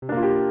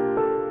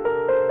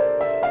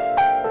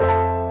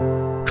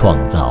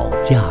创造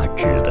价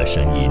值的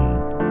声音。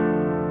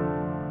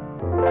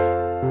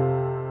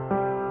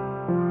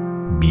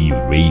Be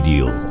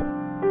Radio。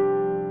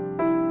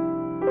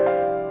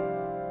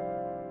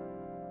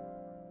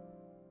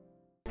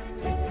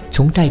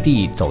从在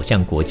地走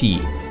向国际，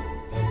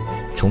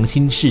从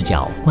新视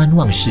角观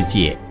望世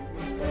界，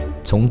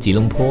从吉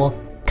隆坡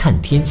看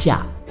天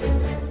下。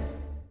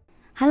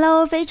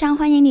Hello， 非常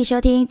欢迎你收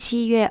听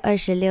7月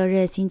26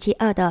日星期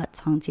二的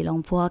从吉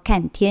隆坡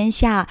看天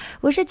下，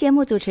我是节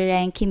目主持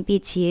人 Kim 碧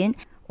琴。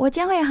我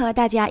将会和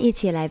大家一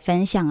起来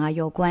分享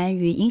有关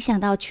于影响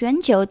到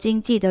全球经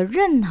济的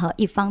任何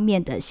一方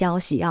面的消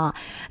息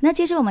那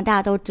其实我们大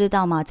家都知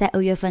道嘛，在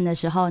2月份的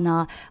时候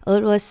呢，俄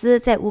罗斯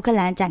在乌克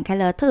兰展开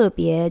了特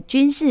别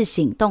军事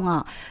行动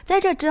在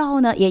这之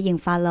后呢，也引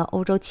发了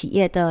欧洲企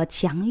业的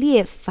强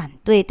烈反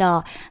对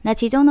的。那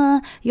其中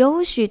呢，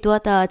有许多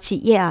的企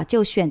业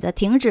就选择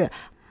停止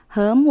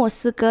和莫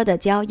斯科的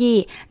交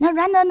易。那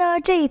然而呢，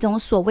这种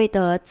所谓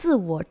的自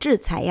我制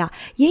裁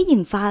也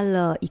引发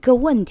了一个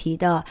问题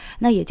的，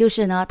那也就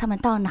是呢，他们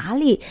到哪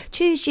里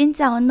去寻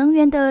找能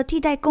源的替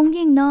代供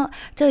应呢？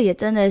这也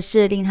真的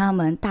是令他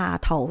们大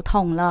头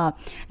痛了。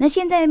那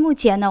现在目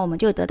前呢，我们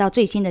就得到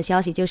最新的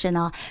消息，就是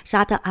呢，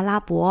沙特阿拉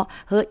伯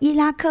和伊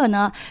拉克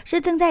呢，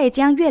是正在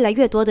将越来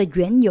越多的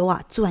原油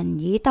转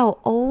移到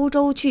欧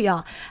洲去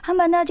他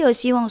们呢就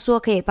希望说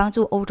可以帮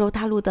助欧洲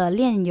大陆的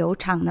炼油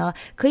厂呢，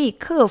可以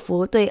克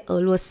服对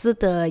俄罗斯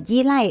的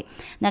依赖。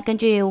那根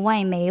据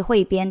外媒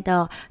汇编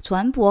的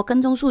船舶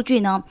跟踪数据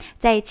呢，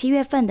在7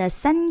月份的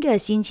3个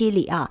星期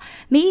里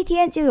每一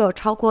天就有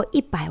超过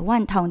100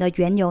万桶的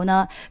原油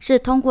呢，是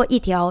通过一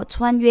条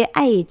穿越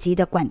埃及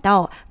的管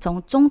道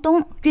从中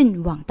东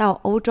运往到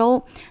欧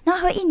洲。那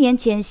和1年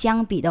前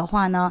相比的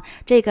话呢，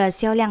这个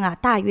销量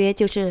大约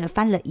就是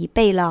翻了1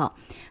倍了。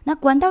那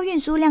管道运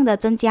输量的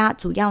增加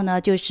主要呢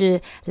就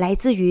是来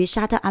自于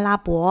沙特阿拉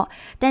伯，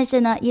但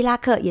是呢伊拉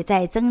克也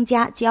在增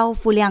加交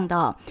付量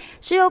的。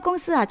石油公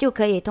司就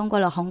可以通过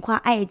了横跨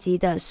埃及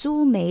的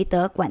苏梅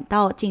德管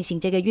道进行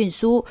这个运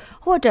输，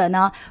或者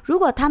呢如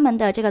果他们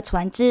的这个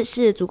船只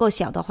是足够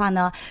小的话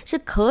呢，是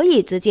可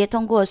以直接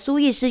通过苏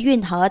伊士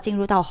运河进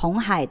入到红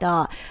海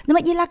的。那么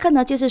伊拉克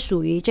呢就是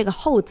属于这个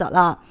后者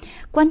了。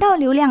管道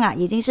流量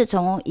已经是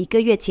从1个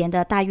月前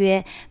的大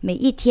约每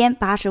一天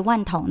80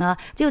万桶呢，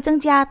就增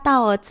加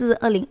到自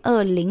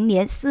2020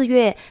年4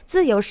月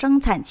自由生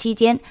产期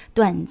间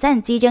短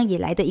暂激增以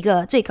来的一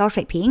个最高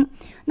水平。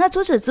那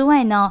除此之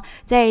外呢，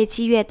在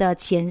7月的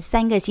前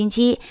3个星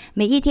期，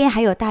每一天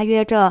还有大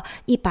约这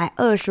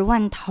120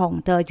万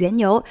桶的原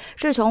油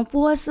是从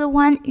波斯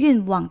湾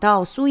运往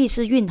到苏伊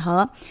士运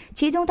河，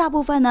其中大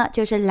部分呢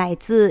就是来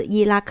自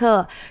伊拉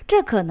克。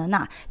这可能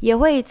也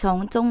会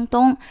从中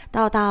东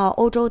到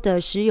欧洲的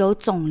石油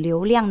总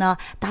流量呢，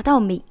达到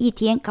每一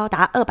天高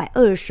达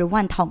220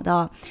万桶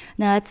的。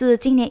那自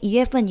今年1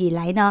月份以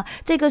来呢，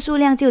这个数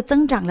量就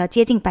增长了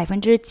接近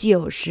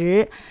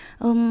 90%。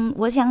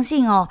我相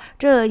信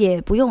这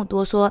也不用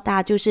多说，大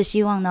家就是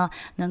希望呢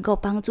能够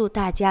帮助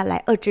大家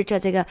来遏制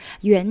这个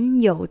原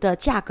油的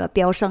价格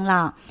飙升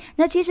啦。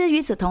那其实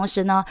与此同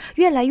时呢，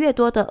越来越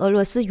多的俄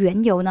罗斯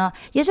原油呢，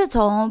也是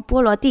从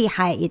波罗的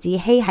海以及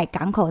黑海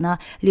港口呢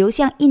流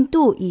向印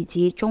度以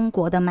及中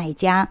国的买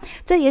家，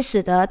这也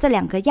使得这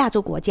2个亚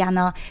洲国家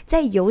呢，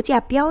在油价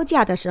标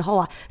价的时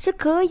候是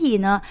可以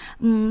呢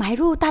买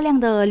入大量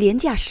的廉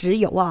价石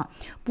油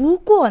不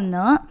过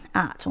呢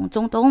从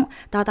中东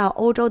到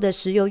欧洲的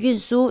石油运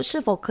输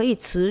是否可以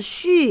持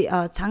续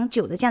长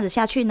久的这样子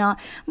下去呢？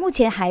目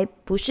前还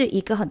不是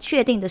一个很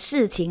确定的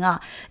事情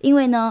因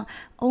为呢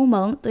欧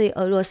盟对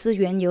俄罗斯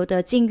原油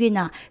的禁运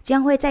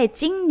将会在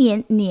今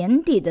年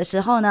年底的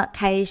时候呢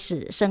开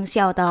始生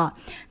效的。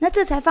那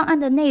制裁方案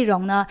的内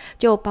容呢，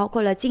就包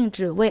括了禁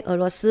止为俄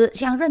罗斯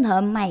向任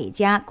何买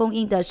家供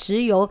应的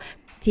石油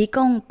提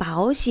供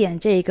保险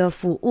这个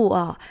服务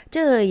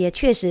这也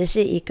确实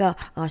是一个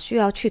需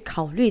要去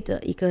考虑的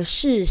一个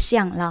事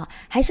项啦。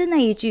还是那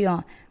一句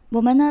我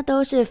们呢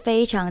都是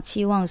非常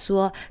期望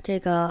说这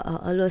个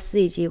俄罗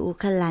斯以及乌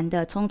克兰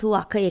的冲突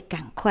可以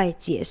赶快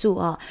结束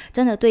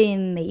真的对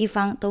每一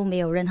方都没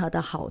有任何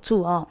的好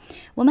处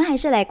我们还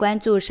是来关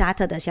注沙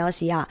特的消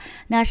息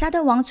那沙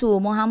特王储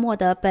摩哈默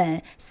德本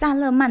萨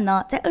勒曼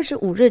呢，在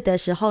25日的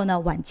时候呢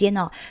晚间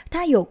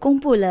他有公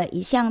布了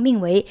一项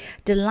名为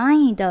The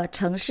Line 的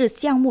城市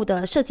项目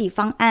的设计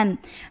方案。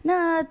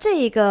那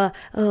这个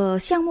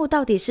项目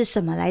到底是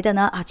什么来的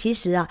呢其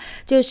实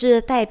就是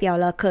代表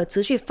了可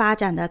持续发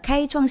展的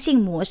开创性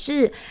模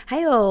式，还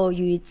有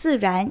与自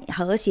然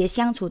和谐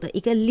相处的一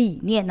个理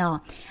念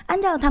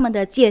按照他们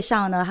的介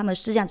绍呢，他们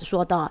是这样子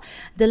说的：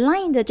 The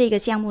Line 的这个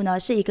项目呢，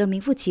是一个名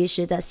副其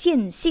实的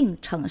线性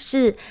城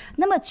市，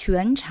那么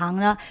全长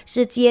呢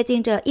是接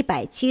近这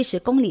170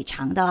公里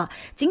长的，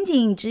仅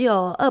仅只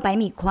有200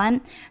米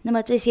宽。那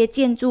么这些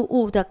建筑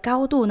物的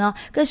高度呢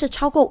更是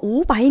超过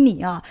500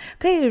米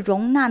可以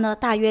容纳呢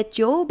大约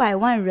900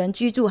万人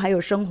居住还有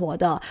生活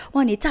的。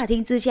哇，你乍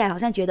听之下好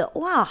像觉得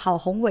哇好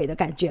宏伟的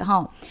感觉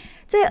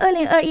在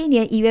2021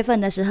年1月份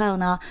的时候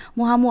呢，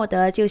穆罕默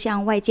德就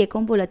向外界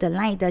公布了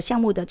THE 的项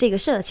目的这个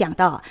设想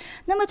的。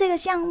那么这个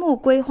项目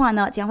规划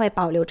呢，将会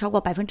保留超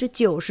过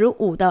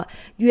 95% 的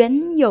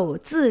原有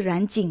自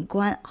然景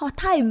观，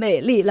太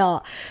美丽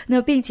了。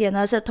那并且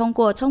呢，是通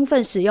过充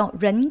分使用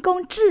人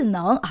工智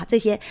能这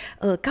些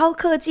高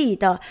科技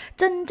的，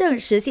真正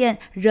实现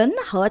人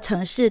和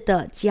城市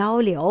的交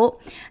流。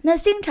那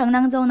新城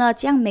当中呢，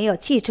将没有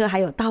汽车还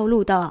有道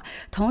路的，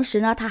同时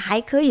呢，它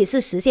还可以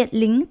是实现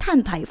零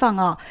碳排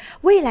放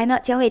未来呢，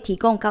将会提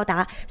供高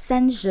达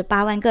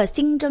38万个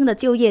新增的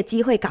就业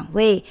机会岗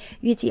位。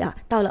预计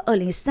到了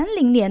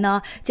2030年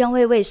呢，将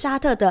会为沙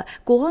特的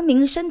国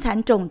民生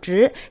产总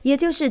值，也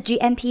就是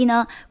GNP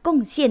呢，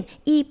贡献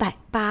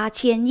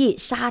180亿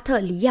沙特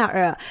里亚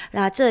尔，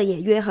这也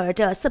约合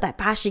着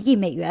480亿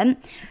美元。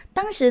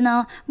当时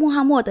呢，穆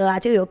罕默德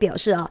就有表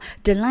示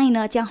THE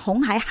呢将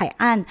红海海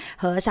岸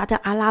和沙特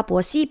阿拉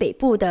伯西北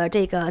部的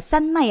这个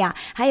山脉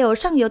还有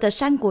上游的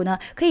山谷呢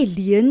可以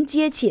连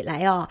接起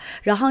来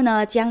然后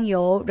呢将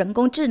由人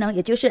工智能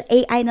也就是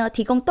AI 呢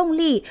提供动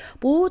力，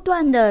不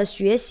断的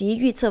学习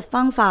预测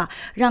方法，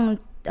让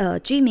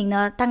居民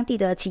呢，当地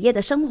的企业的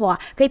生活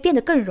可以变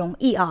得更容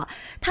易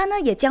它呢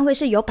也将会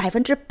是由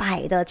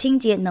100%的清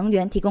洁能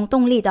源提供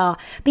动力的，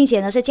并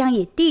且呢是将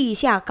以地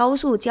下高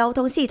速交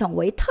通系统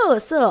为特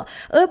色，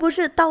而不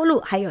是道路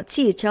还有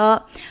汽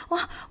车。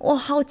我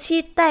好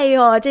期待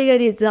这个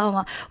你知道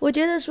吗？我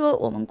觉得说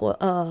我们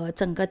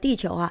整个地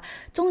球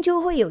终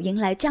究会有迎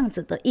来这样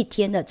子的一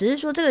天的，只是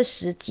说这个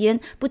时间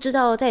不知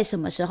道在什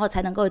么时候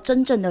才能够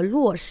真正的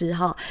落实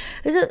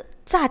可是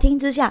乍听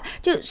之下，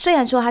就虽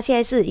然说它现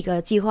在是一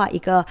个计划一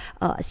个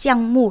项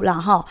目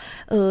了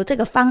这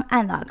个方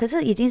案了，可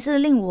是已经是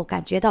令我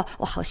感觉到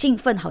好兴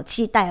奋好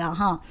期待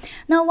了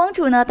那王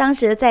储呢当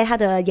时在他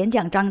的演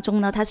讲当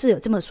中呢，他是有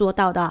这么说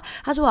到的，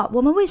他说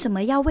我们为什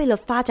么要为了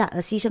发展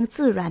而牺牲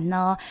自然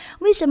呢？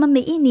为什么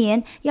每一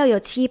年要有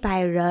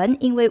700人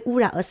因为污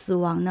染而死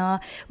亡呢？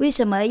为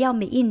什么要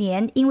每一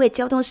年因为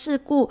交通事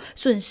故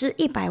损失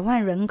100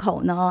万人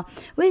口呢？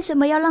为什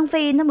么要浪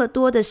费那么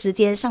多的时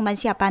间上班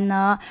下班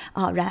呢？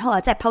然后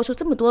再抛出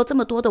这么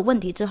多的问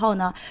题之后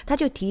呢，他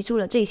就提出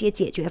了这些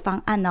解决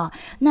方案呢，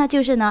那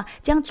就是呢，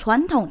将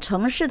传统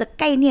城市的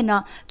概念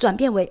呢，转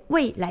变为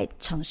未来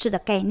城市的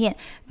概念，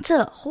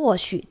这或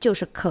许就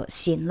是可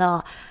行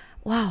了。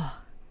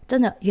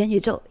真的元宇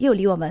宙又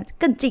离我们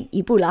更近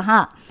一步了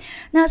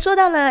那说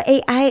到了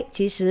AI，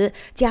 其实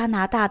加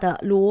拿大的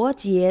罗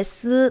杰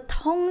斯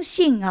通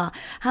信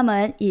他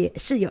们也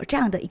是有这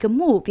样的一个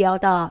目标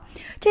的。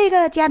这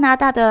个加拿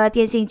大的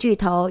电信巨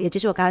头，也就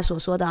是我刚才所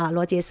说的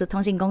罗杰斯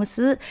通信公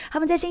司，他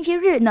们在星期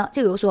日呢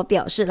就有所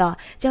表示了，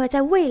将会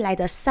在未来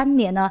的3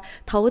年呢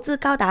投资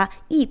高达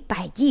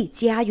100亿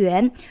加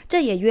元，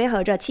这也约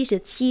合着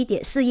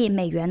 77.4 亿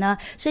美元呢，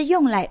是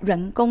用来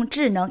人工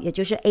智能，也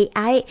就是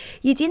AI，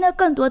 以及呢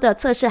更多的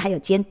测试还有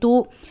监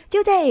督。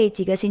就在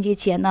几个星期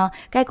前呢，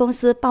该公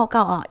司报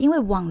告因为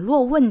网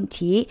络问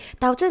题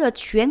导致了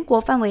全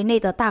国范围内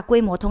的大规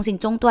模通信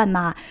中断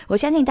嘛，我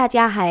相信大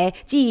家还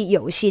记忆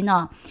犹新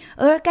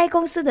而该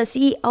公司的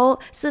CEO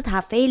斯塔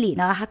菲里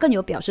呢，他更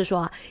有表示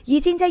说已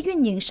经在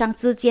运营商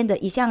之间的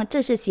一项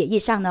正式协议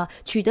上呢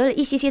取得了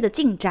一些的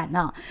进展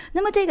呢。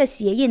那么这个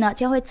协议呢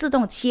将会自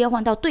动切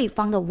换到对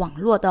方的网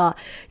络的，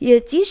也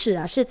即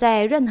使是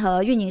在任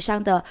何运营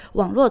商的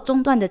网络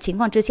中断的情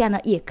况之下呢，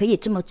也可以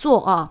这么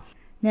做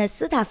那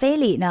斯塔菲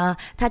里呢，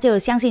他就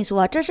相信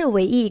说这是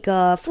唯一一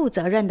个负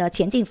责任的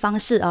前进方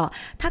式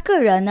他个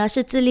人呢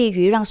是致力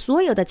于让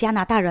所有的加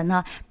拿大人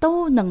呢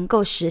都能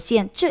够实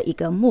现这一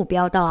个目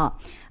标的。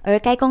而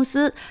该公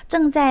司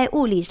正在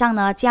物理上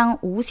呢将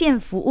无线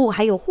服务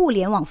还有互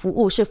联网服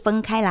务是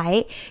分开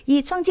来，以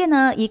创建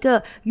呢一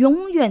个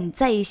永远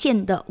在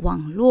线的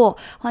网络。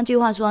换句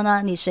话说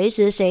呢，你随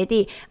时随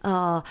地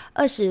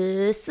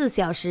24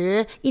小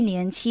时1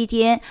年7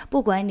天，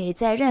不管你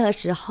在任何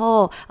时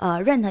候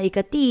任何一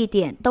个地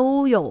点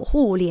都有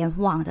互联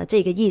网的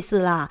这个意思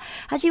啦。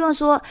他希望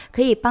说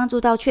可以帮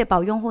助到确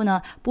保用户呢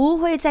不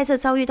会再次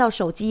遭遇到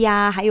手机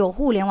还有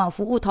互联网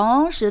服务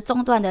同时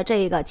中断的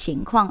这个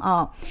情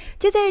况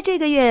就在这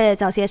个月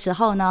早些时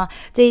候呢，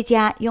这一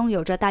家拥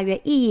有着大约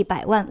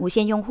100万无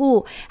线用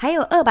户还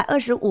有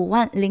225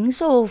万零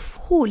售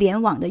互联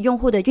网的用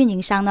户的运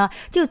营商呢，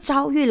就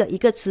遭遇了一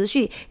个持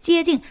续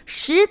接近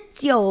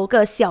19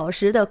个小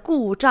时的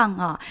故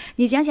障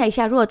你想想一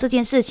下，如果这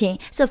件事情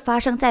是发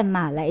生在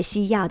马来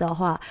西亚的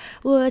话，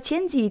我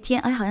前几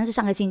天好像是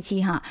上个星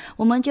期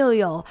我们就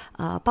有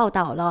报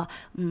道了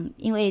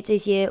因为这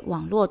些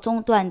网络中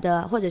断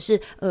的或者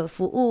是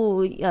服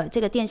务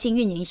这个电信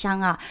运营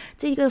商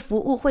这个服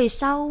务会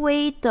稍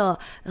微的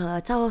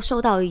遭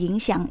受到影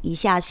响一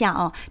下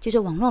就是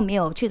网络没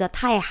有去得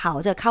太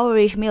好，这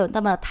coverage 没有那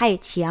么太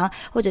强，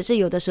或者是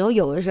有的时候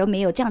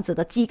没有这样子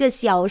的几个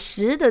小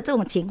时的这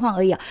种情况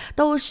而已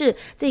都是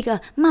这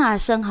个骂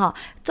声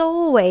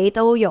周围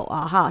都有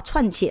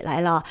串起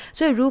来了。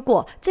所以如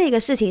果这个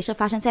事情是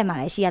发生在马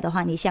来西亚的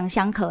话，你想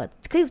想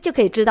就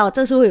可以知道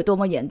这是会有多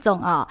么严重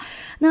啊。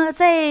那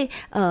在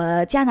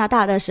加拿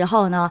大的时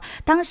候呢，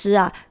当时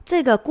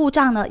这个故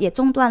障呢也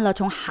中断了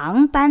从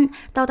航班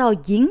到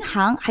银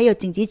行还有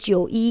紧急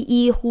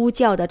911呼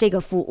叫的这个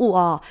服务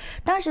哦。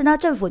当时呢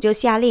政府就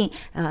下令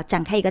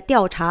展开一个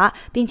调查，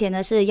并且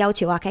呢是要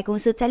求该公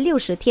司在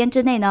60天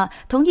之内呢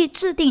同意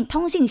制定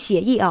通信协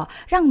议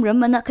让人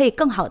们呢可以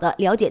更好的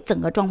了解整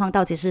个状况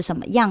到底是什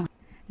么样。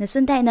那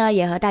顺带呢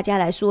也和大家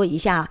来说一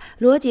下，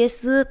罗杰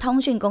斯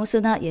通讯公司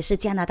呢也是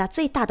加拿大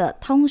最大的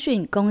通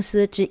讯公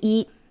司之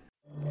一。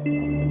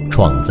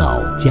创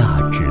造价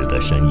值的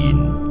声音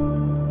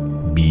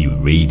Be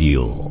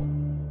Radio。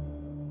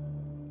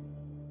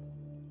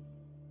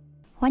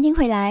 欢迎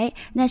回来。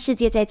那世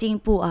界在进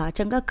步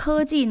整个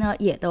科技呢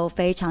也都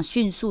非常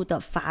迅速的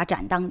发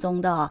展当中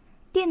的。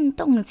电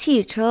动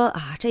汽车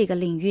这个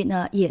领域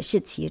呢也是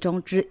其中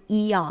之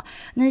一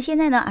那现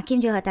在呢阿 Kim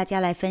就和大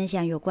家来分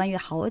享有关于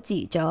好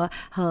几则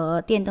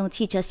和电动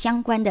汽车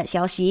相关的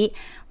消息。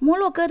摩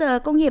洛哥的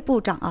工业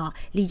部长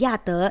里亚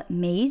德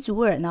梅祖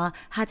尔呢，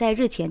他在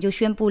日前就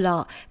宣布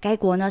了，该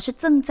国呢是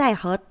正在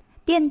和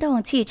电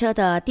动汽车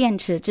的电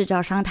池制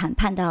造商谈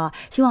判的，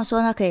希望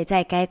说呢可以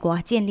在该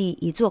国建立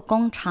一座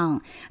工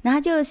厂。那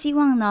他就希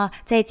望呢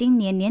在今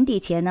年年底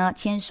前呢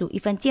签署一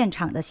份建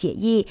厂的协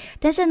议，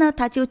但是呢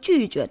他就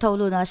拒绝透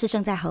露呢是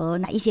正在和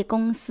哪一些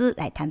公司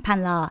来谈判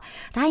了。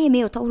他也没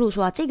有透露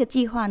说这个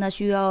计划呢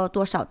需要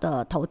多少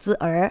的投资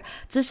额，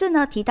只是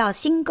呢提到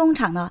新工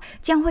厂呢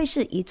将会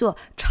是一座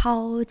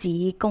超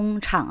级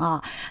工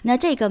厂那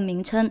这个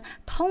名称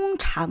通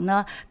常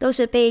呢都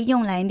是被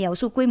用来描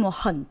述规模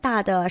很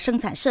大的生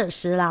产设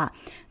施啦。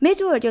梅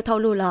祖尔就透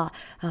露了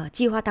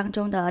计划当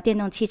中的电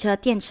动汽车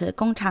电池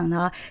工厂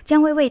呢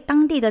将会为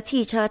当地的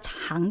汽车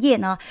行业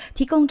呢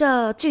提供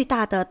着巨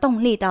大的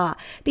动力的，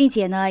并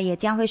且呢也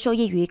将会受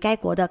益于该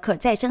国的可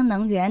再生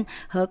能源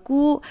和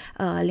钴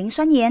磷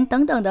酸盐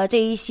等等的这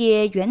一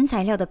些原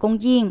材料的供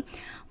应。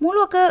摩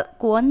洛哥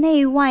国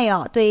内外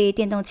对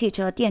电动汽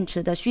车电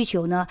池的需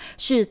求呢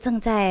是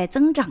正在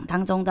增长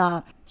当中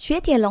的。雪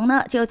铁龙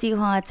呢就计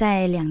划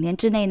在2年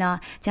之内呢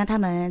将他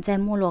们在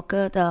摩洛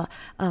哥的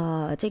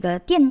这个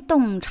电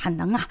动产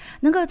能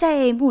能够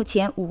在目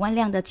前5万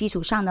辆的基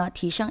础上呢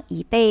提升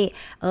1倍。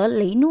而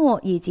雷诺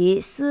以及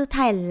斯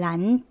泰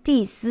兰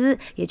蒂斯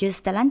也就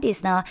是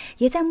Stellantis 呢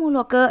也在摩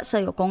洛哥设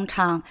有工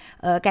厂，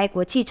该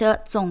国汽车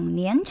总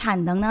年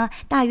产能呢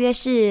大约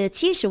是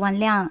70万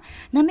辆。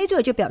那梅祖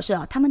尔就表示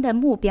他们的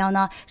目标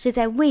呢是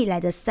在未来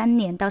的3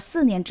年到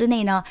4年之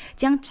内呢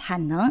将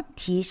产能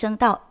提升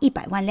到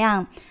100万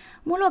辆。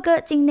摩洛哥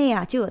境内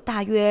就有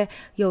大约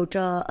有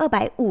着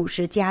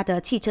250家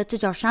的汽车制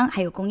造商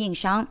还有供应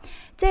商。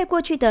在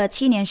过去的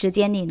7年时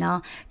间里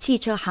呢，汽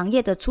车行业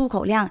的出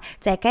口量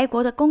在该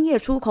国的工业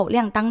出口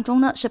量当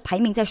中呢是排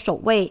名在首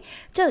位，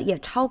这也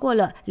超过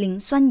了磷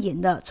酸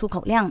盐的出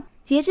口量。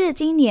截至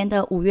今年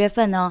的5月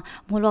份呢，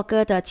摩洛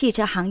哥的汽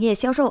车行业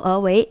销售额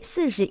为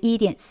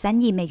 41.3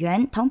 亿美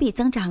元，同比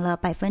增长了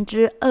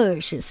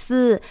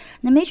 24%。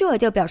 那梅祖尔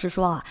就表示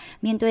说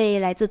面对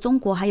来自中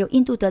国还有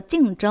印度的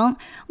竞争，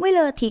为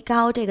了提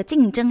高这个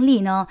竞争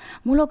力呢，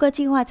摩洛哥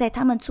计划在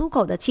他们出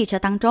口的汽车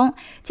当中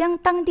将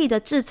当地的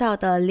制造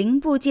的零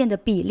部件的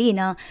比例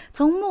呢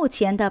从目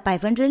前的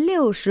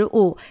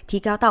 65% 提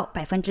高到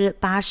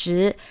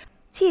 80%。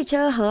汽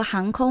车和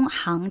航空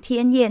航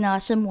天业呢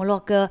是摩洛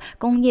哥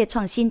工业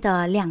创新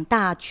的2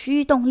大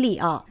驱动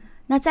力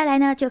那再来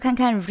呢就看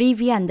看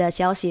Rivian 的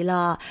消息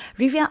了。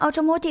 Rivian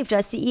Automotive 的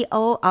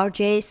CEO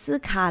RJ 斯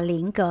卡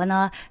林格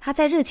呢，他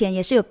在日前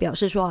也是有表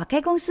示说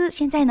该公司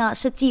现在呢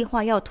是计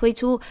划要推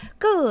出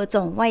各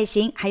种外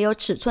形还有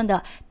尺寸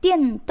的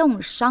电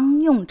动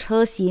商用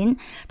车型。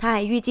他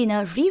还预计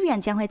呢 Rivian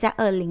将会在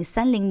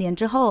2030年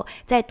之后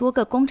在多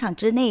个工厂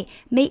之内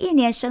每1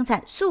年生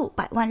产数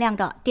百万辆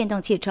的电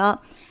动汽车。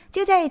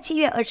就在7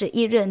月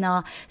21日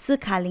呢，斯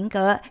卡林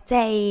格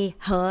在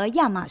和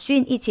亚马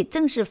逊一起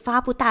正式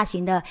发布大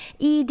型的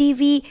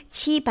EDV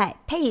 700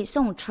配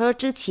送车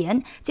之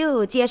前，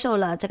就接受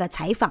了这个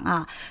采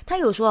访他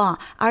有说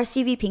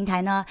RCV 平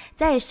台呢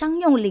在商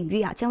用领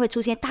域将会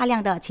出现大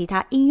量的其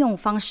他应用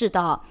方式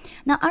的。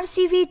那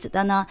RCV 指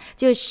的呢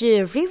就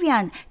是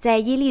Rivian 在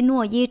伊利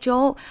诺伊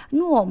州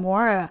诺摩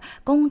尔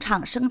工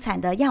厂生产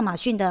的亚马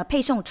逊的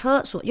配送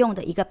车所用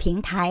的一个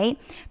平台。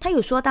他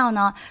有说到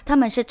呢，他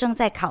们是正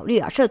在考虑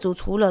涉足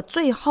除了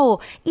最后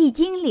1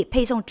英里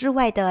配送之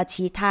外的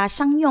其他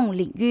商用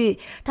领域。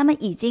他们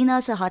已经呢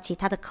是和其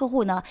他的客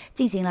户呢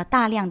进行了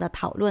大量的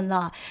讨论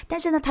了，但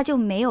是呢他就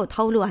没有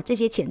透露这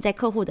些潜在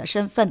客户的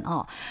身份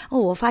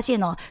我发现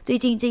最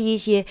近这一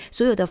些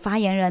所有的发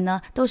言人呢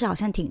都是好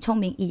像挺聪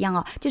明一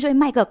样就是会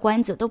卖个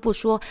关子，都不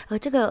说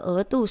这个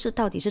额度是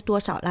到底是多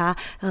少啦，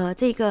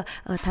这个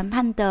谈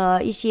判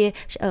的一些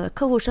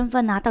客户身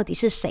份到底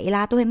是谁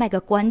啦，都会卖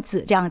个关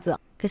子这样子。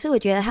可是我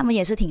觉得他们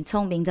也是挺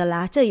聪明的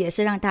啦，这也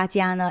是让大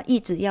家呢一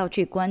直要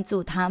去关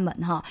注他们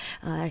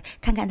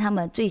看看他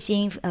们最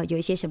新有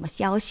一些什么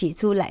消息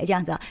出来这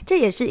样子，这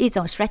也是一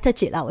种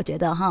strategy 啦，我觉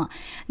得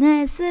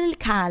那斯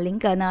卡林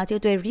格呢就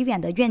对 Rivian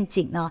的愿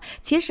景呢，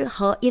其实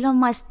和 Elon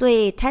Musk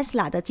对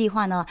Tesla 的计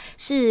划呢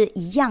是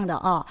一样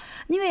的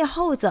因为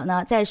后者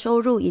呢在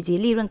收入以及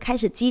利润开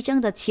始激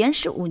增的前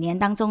15年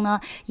当中呢，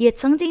也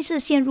曾经是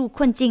陷入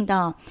困境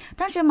的。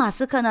当时马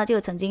斯克呢就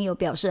曾经有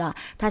表示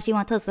他希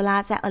望特斯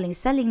拉在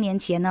2030年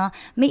前呢，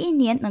每一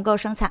年能够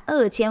生产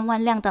2000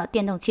万辆的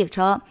电动汽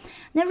车。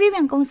那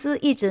Rivian 公司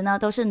一直呢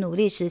都是努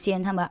力实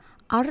现他们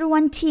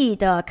R1T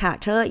的卡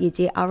车以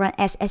及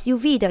R1S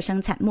SUV 的生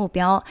产目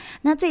标。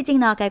那最近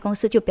呢，该公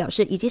司就表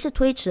示已经是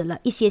推迟了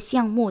一些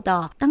项目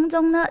的，当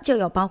中呢就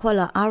有包括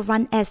了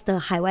R1S 的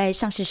海外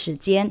上市时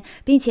间，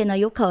并且呢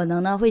有可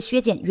能呢会削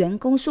减员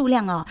工数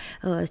量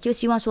就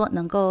希望说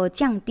能够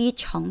降低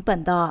成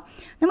本的。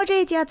那么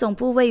这一家总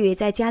部位于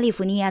在加利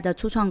福尼亚的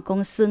初创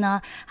公司呢，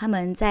他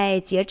们在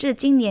截至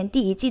今年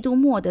第一季度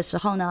末的时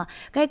候呢，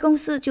该公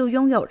司就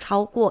拥有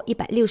超过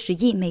160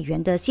亿美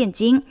元的现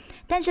金。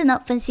但是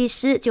呢，分析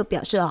师就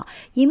表示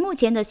以目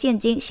前的现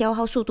金消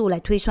耗速度来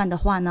推算的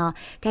话呢，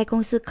该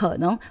公司可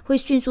能会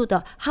迅速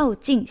的耗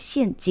尽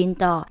现金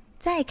的。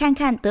再看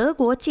看德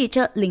国汽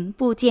车零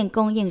部件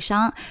供应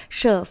商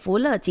舍弗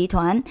勒集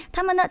团，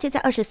他们呢就在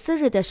24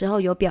日的时候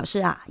有表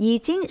示已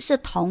经是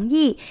同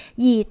意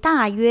以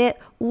大约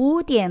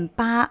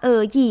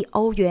5.82亿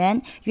欧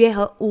元，约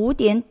合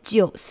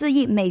5.94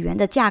亿美元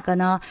的价格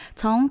呢，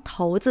从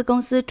投资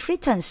公司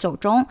Triton 手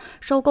中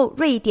收购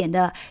瑞典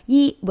的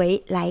伊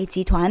维莱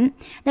集团。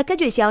那根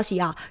据消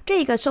息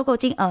这个收购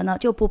金额呢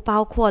就不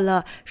包括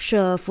了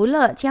舍弗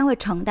勒将会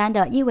承担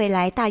的伊维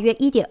莱大约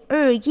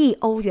1.2亿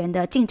欧元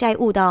的净债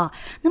务的。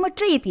那么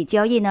这一笔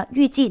交易呢，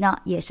预计呢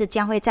也是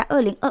将会在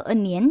2022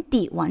年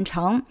底完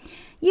成。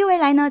伊维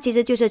莱呢其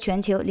实就是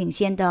全球领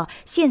先的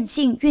线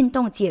性运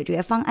动解决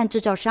方案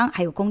制造商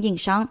还有供应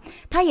商，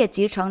它也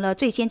集成了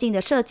最先进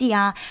的设计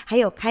还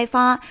有开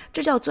发、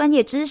制造专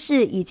业知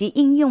识以及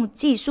应用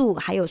技术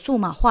还有数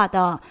码化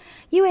的。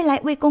伊维莱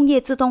为工业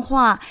自动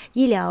化、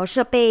医疗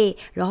设备、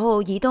然后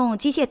移动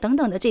机械等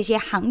等的这些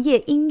行业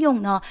应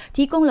用呢，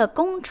提供了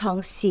工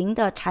程型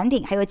的产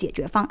品还有解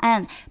决方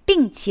案，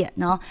并且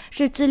呢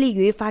是致力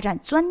于发展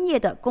专业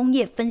的工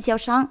业分销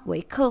商，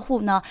为客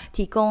户呢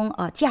提供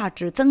价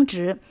值增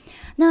值。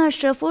那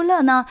舍弗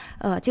勒呢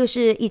就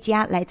是一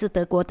家来自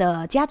德国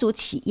的家族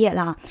企业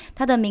啦，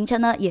它的名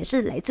称呢也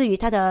是来自于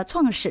它的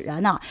创始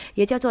人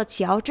也叫做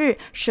乔治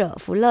舍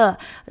弗勒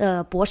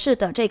博士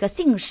的这个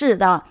姓氏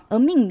的而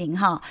命名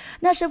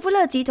那舍弗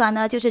勒集团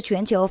呢就是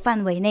全球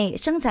范围内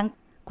生产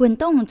滚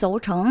动轴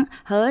承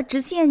和直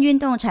线运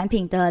动产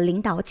品的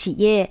领导企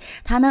业，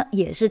它呢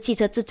也是汽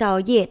车制造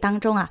业当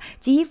中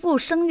极富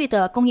声誉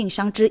的供应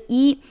商之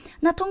一。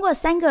那通过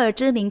3个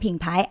知名品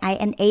牌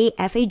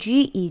INA、FAG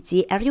以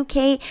及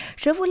LUK，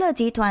 舍弗勒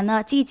集团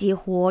呢积极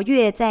活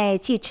跃在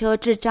汽车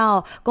制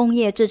造、工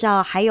业制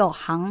造还有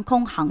航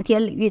空航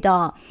天领域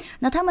的。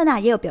那他们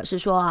也有表示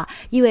说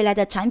伊维莱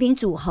的产品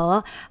组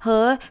合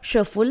和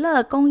舍弗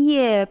勒工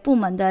业部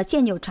门的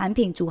现有产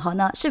品组合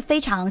呢是非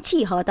常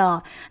契合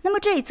的。那么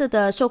这一次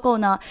的收购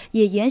呢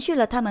也延续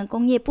了他们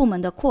工业部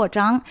门的扩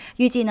张，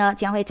预计呢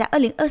将会在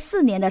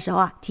2024年的时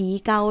候提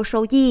高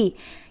收益。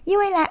伊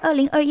维莱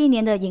2021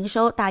年的营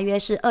收大约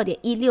是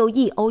 2.16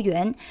 亿欧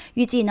元，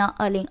预计呢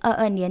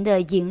2022年的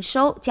营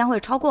收将会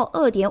超过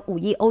 2.5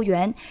 亿欧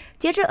元。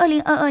截至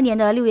2022年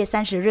的6月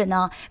30日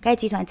呢，该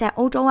集团在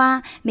欧洲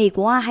美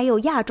国还有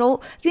亚洲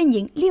运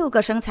营6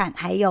个生产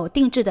还有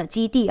定制的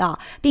基地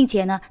并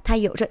且呢它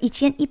有着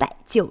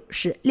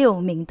1196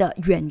名的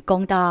员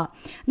工的。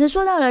那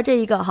说到了这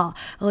一个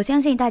我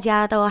相信大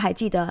家都还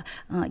记得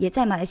也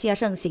在马来西亚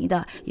盛行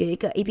的有一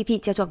个 APP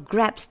叫做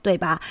GRAB 对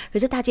吧？可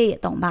是大家也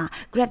懂吧，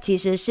 GRAB 其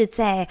实是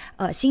在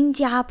新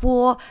加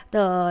坡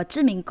的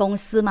知名公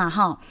司嘛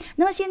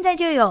那么现在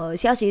就有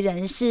消息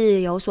人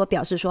士有所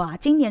表示说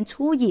今年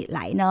初以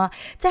来呢，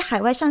在海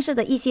外上市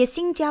的一些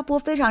新加坡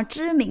非常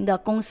知名的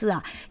公司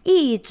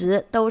一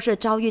直都是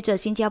遭遇着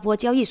新加坡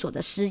交易所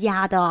的施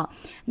压的。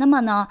那么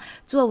呢，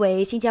作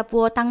为新加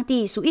坡当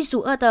地数一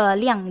数二的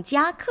2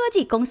家科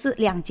技公司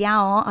，2家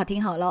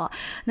听好了。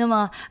那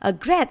么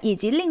GRAB 以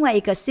及另外一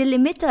个 C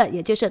Limited，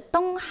 也就是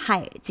东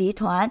海集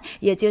团，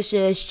也就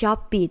是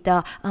Shopee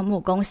的母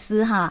公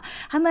司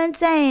他们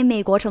在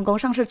美国成功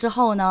上市之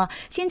后呢，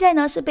现在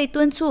呢是被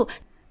敦促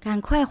赶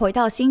快回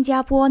到新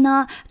加坡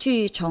呢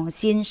去重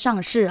新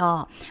上市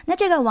那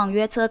这个网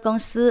约车公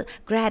司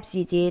GRAB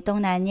以及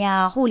东南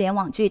亚互联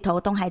网巨头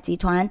东海集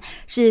团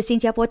是新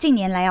加坡近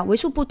年来为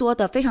数不多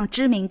的非常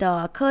知名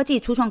的科技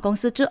初创公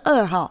司之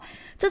2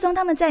自从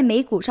他们在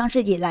美股上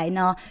市以来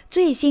呢，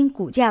最新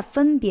股价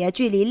分别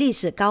距离历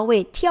史高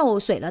位跳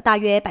水了大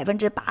约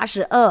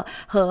 82%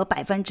 和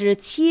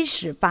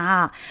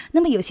 78%。 那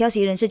么有消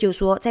息人士就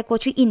说，在过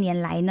去1年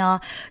来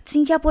呢，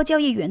新加坡交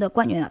易员的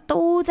官员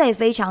都在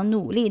非常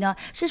努力力呢，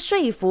是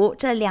说服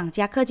这2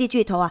家科技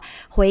巨头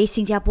回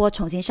新加坡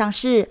重新上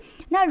市。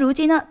那如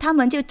今呢，他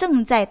们就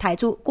正在抬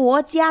出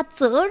国家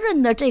责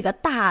任的这个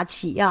大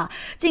旗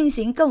进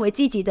行更为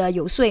积极的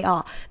游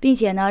说并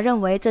且呢，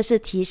认为这是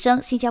提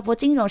升新加坡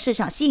金融市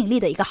场吸引力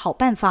的一个好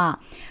办法。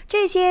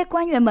这些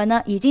官员们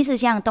呢，已经是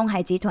向东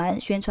海集团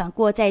宣传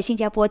过在新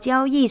加坡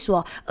交易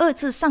所2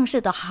次上市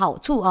的好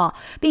处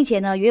并且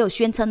呢，也有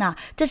宣称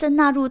这是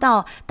纳入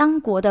到当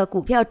国的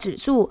股票指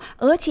数，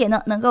而且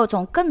呢，能够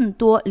从更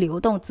多流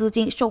动资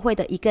金受惠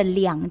的一个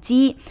良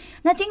机。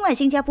那尽管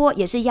新加坡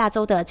也是亚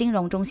洲的金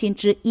融中心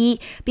之一，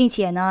并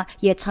且呢，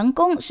也成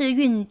功是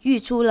孕育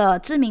出了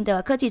知名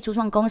的科技初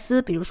创公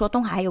司，比如说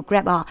东海还有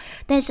GRAB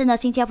但是呢，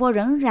新加坡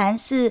仍然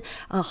是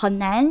很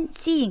难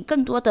吸引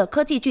更多的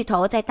科技巨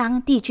头在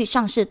当地去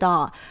上市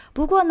的。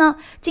不过呢，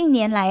近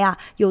年来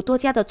有多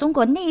家的中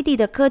国内地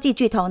的科技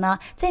巨头呢，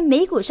在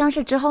美股上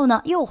市之后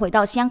呢，又回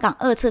到香港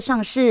2次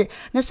上市。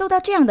那受到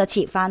这样的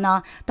启发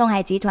呢，东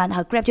海集团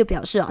和 GRAB 就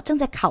表示正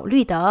在考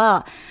虑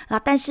的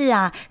但是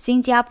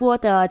新加坡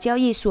的交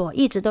易所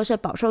一直都是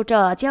饱受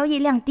着交易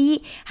量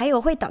低，还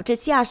有会导致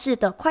下市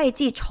的会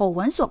计丑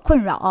闻所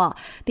困扰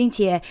并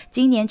且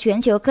今年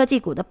全球科技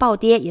股的暴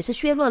跌也是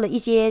削弱了一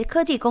些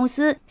科技公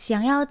司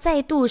想要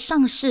再度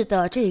上市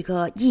的这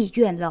个意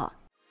愿了。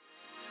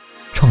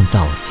创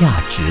造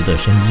价值的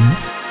声音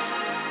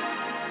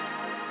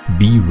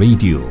B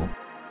Radio。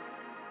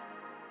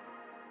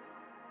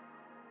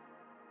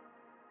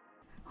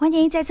欢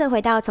迎再次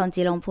回到从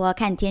吉隆坡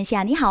看天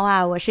下。你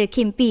好我是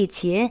Kim 碧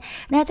琴。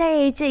那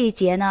在这一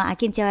节呢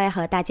，Kim 将会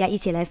和大家一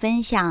起来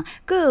分享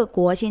各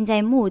国现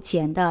在目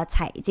前的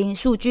财经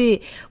数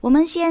据。我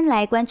们先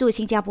来关注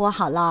新加坡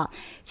好了。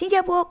新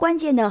加坡关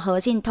键的核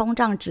心通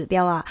胀指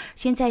标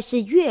现在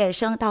是跃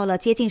升到了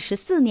接近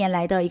14年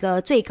来的一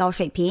个最高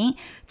水平，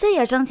这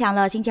也增强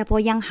了新加坡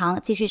央行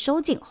继续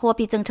收紧货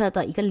币政策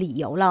的一个理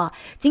由了。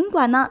尽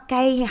管呢，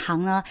该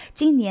行呢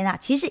今年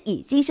其实已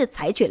经是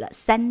采取了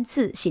3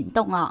次行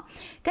动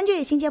根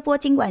据新加坡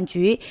金管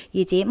局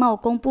以及贸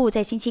工部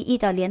在星期一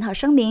的联合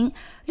声明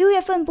，6月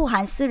份不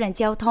含私人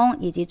交通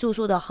以及住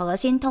宿的核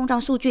心通胀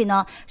数据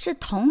呢，是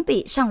同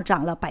比上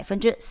涨了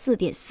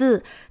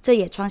 4.4%， 这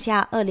也创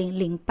下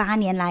2008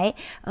年来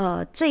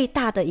最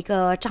大的一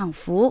个涨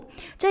幅，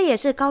这也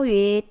是高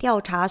于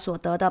调查所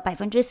得的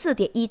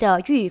 4.1%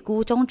 的预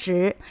估中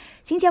值。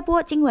新加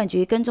坡金管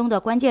局跟踪的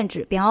关键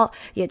指标，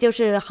也就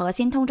是核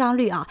心通胀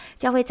率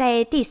将会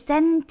在第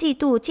3季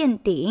度见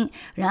顶，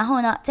然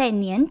后呢，在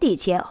年底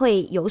前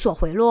会有所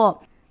回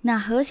落。那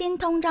核心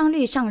通胀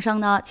率上升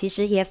呢，其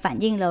实也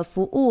反映了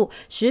服务、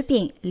食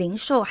品、零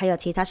售还有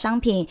其他商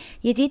品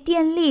以及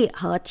电力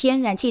和天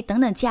然气等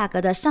等价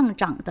格的上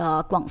涨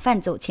的广泛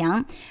走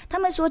强。他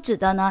们所指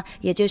的呢，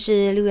也就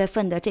是6月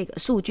份的这个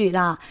数据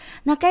啦。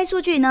那该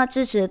数据呢，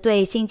支持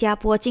对新加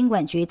坡金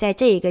管局在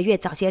这一个月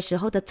早些时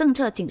候的政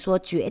策紧缩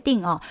决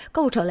定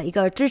构成了一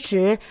个支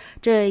持。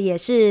这也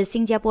是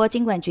新加坡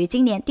金管局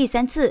今年第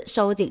3次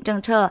收紧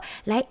政策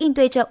来应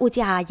对这物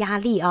价压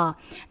力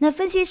那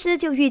分析师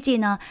就预计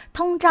呢，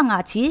通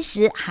胀其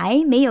实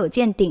还没有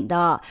见顶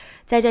的。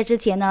在这之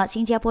前呢，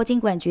新加坡金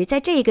管局在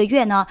这一个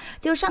月呢，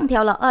就上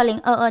调了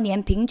2022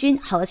年平均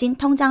核心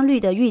通胀率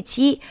的预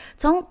期，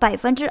从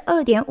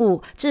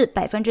 2.5% 至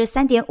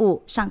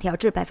 3.5%， 上调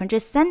至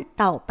 3%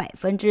 到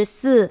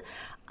 4%。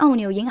澳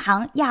纽银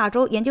行亚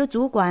洲研究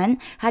主管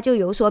他就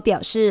有所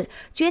表示，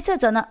决策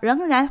者呢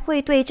仍然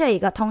会对这一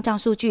个通胀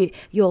数据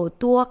有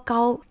多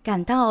高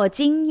感到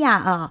惊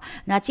讶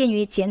那鉴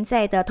于潜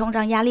在的通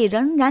胀压力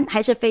仍然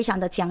还是非常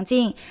的强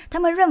劲，他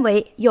们认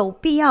为有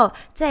必要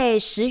在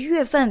10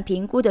月份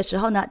评估的时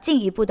候呢，进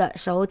一步的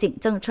收紧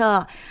政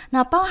策。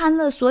那包含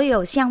了所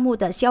有项目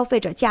的消费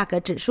者价格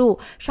指数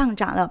上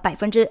涨了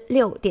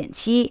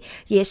 6.7%，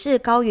 也是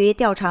高于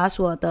调查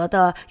所得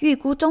的预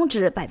估中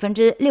值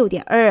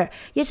 6.2%，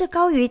也是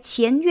高于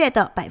前月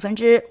的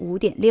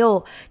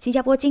 5.6%。 新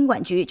加坡金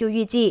管局就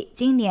预计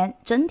今年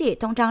整体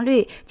通胀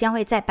率将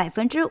会在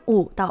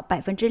 5% 到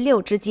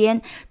 6% 之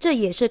间，这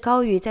也是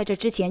高于在这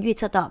之前预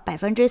测的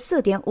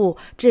 4.5%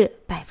 至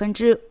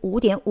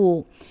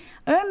 5.5%。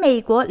而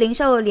美国零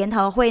售联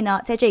合会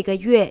呢，在这个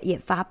月也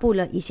发布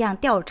了一项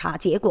调查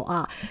结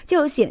果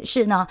就显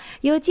示呢，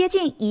有接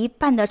近一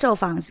半的受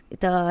访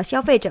的消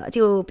费者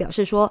就表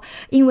示说，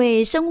因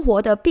为生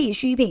活的必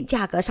需品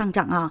价格上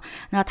涨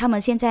那他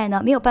们现在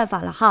呢没有办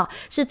法了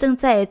是正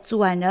在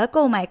转而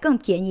购买更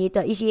便宜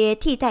的一些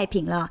替代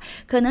品了。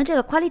可能这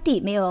个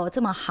quality 没有这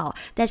么好，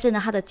但是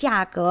呢它的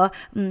价格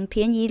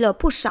便宜了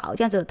不少，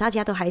这样子大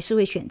家都还是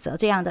会选择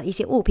这样的一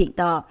些物品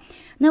的。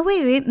那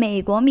位于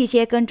美国密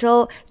歇根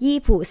州伊伊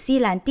普西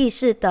兰地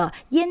市的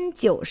烟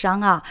酒商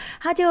啊，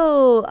他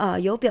就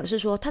有表示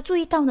说，他注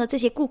意到呢这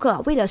些顾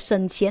客为了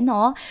省钱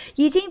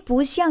已经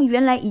不像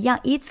原来一样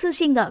一次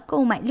性的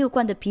购买6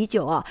罐的啤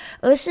酒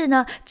而是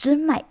呢只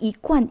买1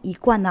罐1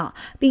罐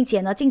并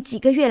且呢近几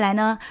个月来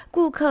呢，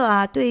顾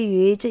客对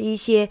于这一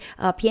些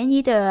便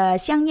宜的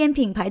香烟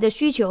品牌的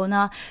需求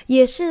呢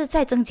也是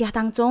在增加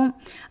当中。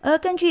而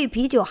根据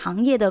啤酒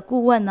行业的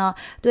顾问呢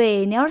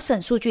对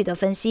Nielsen 数据的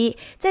分析，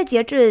在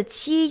截至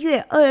7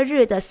月2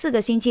日的4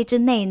个星期之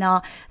内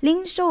呢，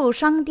零售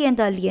商店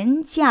的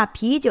廉价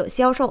啤酒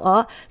销售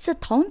额是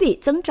同比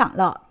增长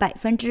了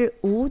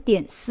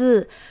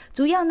 5.4%，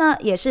 主要呢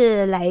也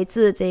是来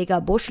自这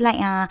个 Busch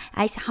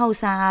Light、Ice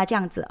House 这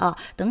样子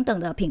等等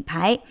的品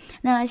牌。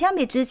那相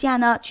比之下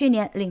呢，去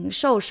年零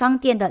售商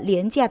店的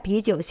廉价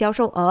啤酒销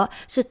售额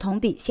是同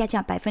比下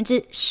降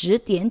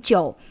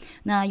 10.9%。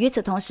 那与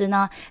此同时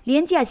呢，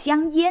廉价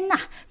香烟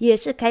也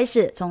是开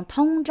始从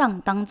通胀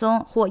当中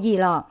获益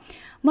了。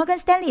Morgan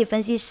Stanley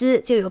分析师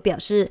就有表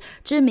示，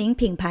知名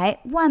品牌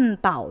万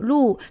宝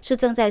路是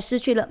正在失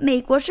去了美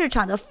国市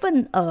场的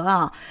份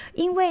额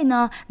因为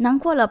呢囊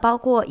括了包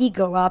括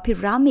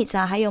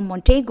Eagle、Pyramid 还有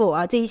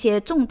Montego 这一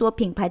些众多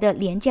品牌的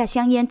廉价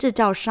香烟制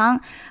造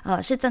商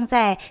是正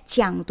在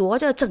抢夺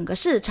着整个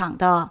市场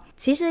的。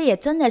其实也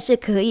真的是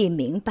可以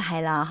明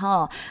白了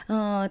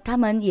他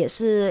们也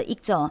是一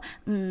种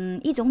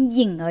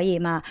瘾而已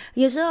嘛。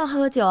有时候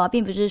喝酒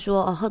并不是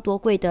说喝多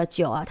贵的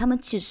酒他们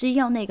只是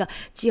要那个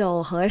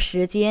酒和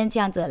时间这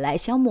样子来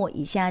消磨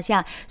一下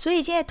下。所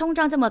以现在通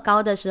胀这么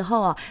高的时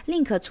候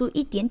宁可出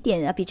一点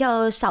点比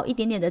较少一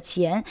点点的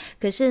钱，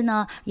可是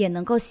呢也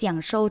能够享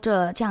受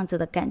着这样子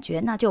的感觉，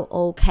那就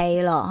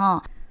OK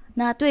了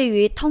那对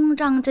于通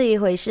胀这一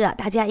回事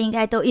大家应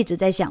该都一直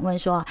在想问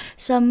说，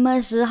什么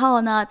时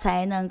候呢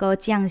才能够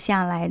降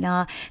下来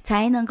呢？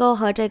才能够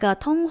和这个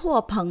通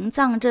货膨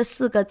胀这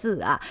4个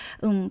字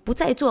不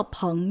再做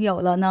朋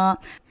友了呢？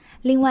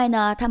另外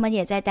呢，他们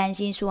也在担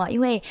心说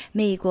因为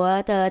美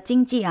国的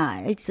经济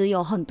一直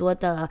有很多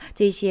的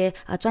这些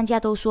专家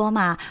都说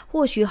嘛，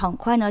或许很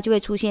快呢就会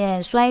出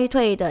现衰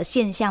退的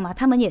现象嘛，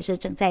他们也是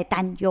正在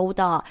担忧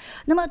的。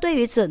那么对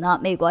于此呢，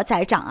美国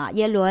财长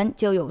耶伦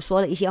就有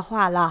说了一些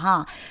话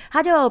了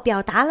他就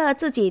表达了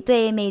自己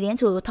对美联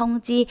储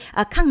抗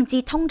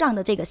击通胀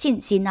的这个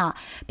信心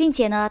并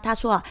且呢他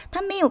说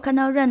他没有看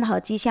到任何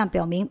迹象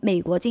表明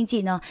美国经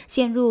济呢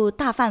陷入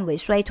大范围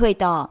衰退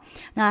的。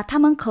那他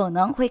们可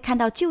能会看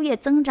到就业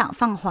增长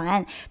放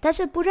缓，但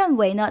是不认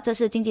为呢这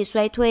是经济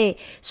衰退。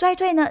衰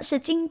退呢是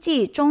经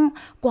济中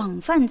广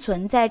泛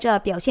存在着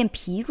表现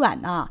疲软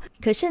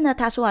可是呢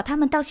他说他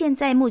们到现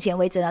在目前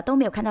为止呢都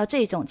没有看到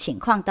这种情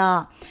况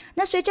的。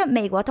那随着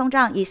美国通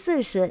胀以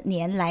40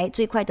年来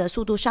最快的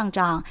速度上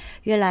涨，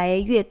越来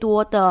越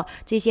多的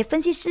这些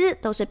分析师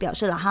都是表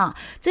示了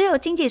只有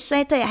经济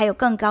衰退还有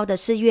更高的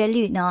失业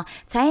率呢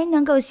才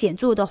能够显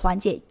著的缓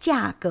解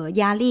价格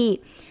压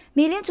力。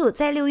美联储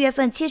在6月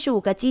份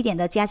75个基点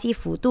的加息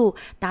幅度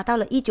达到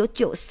了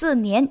1994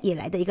年以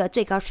来的一个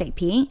最高水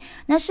平。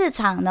那市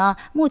场呢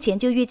目前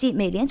就预计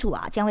美联储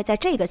将会在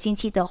这个星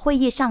期的会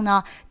议上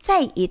呢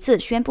再一次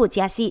宣布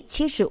加息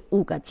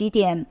75个基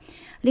点。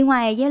另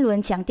外耶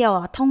伦强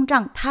调通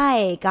胀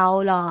太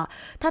高了，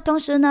他同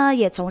时呢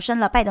也重申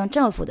了拜登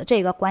政府的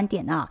这个观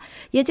点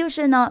也就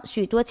是呢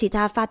许多其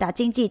他发达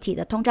经济体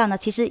的通胀呢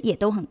其实也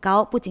都很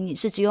高，不仅仅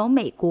是只有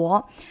美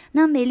国。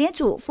那美联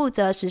储负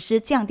责实施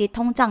降低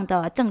通胀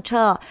的政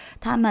策，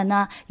他们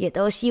呢也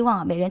都希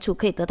望美联储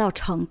可以得到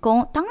成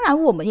功，当然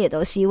我们也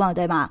都希望，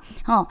对吗？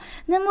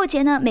那目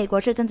前呢美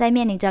国是正在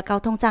面临着高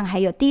通胀还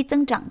有低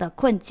增长的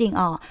困境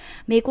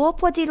美国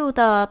破纪录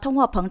的通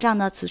货膨胀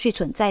呢持续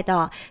存在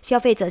的，消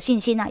费者信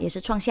心也是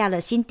创下了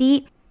新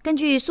低。根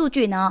据数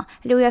据呢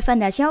，6月份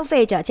的消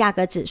费者价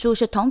格指数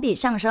是同比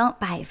上升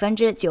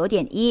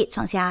 9.1%，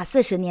 创下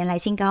40年来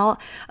新高。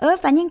而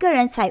反映个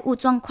人财务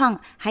状况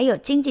还有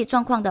经济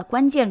状况的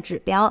关键指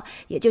标，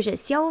也就是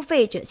消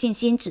费者信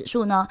心指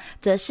数呢，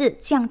则是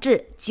降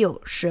至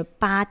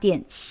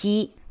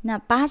 98.7。那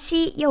巴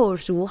西又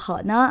如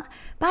何呢？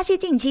巴西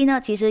近期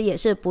呢其实也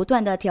是不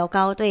断的调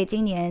高对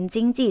今年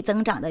经济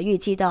增长的预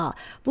期的。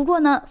不过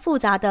呢复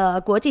杂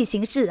的国际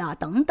形势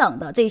等等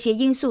的这些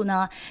因素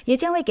呢，也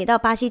将会给到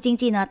巴西经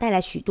济呢带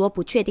来许多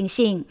不确定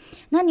性。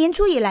那年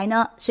初以来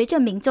呢，随着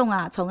民众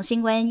从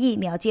新冠疫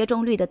苗接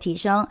种率的提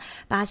升，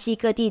巴西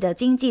各地的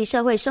经济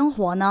社会生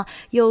活呢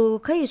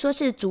可以说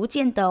是逐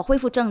渐的恢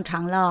复正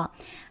常了。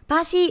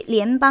巴西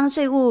联邦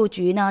税务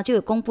局呢就有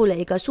公布了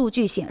一个数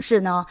据显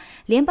示呢，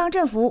联邦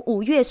政府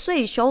5月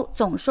税收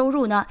总收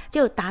入呢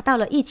就达到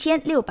了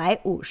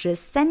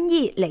1653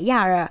亿雷亚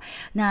尔，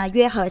那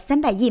约合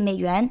300亿美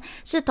元，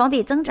是同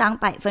比增长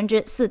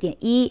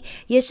 4.1%，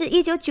 也是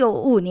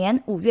1995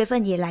年5月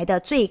份以来的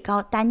最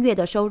高单月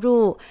的收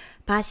入。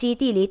巴西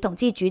地理统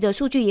计局的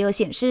数据也有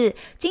显示，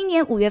今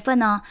年5月份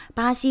呢，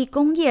巴西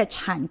工业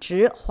产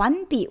值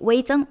环比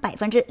微增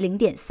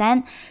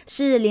 0.3%，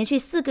 是连续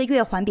4个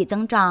月环比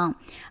增长。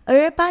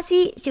而巴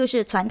西就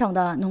是传统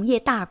的农业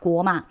大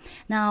国嘛，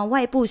那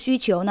外部需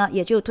求呢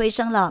也就推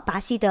升了巴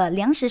西的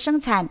粮食生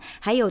产，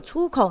还有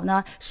出口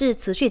呢是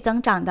持续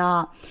增长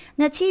的。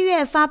那7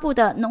月发布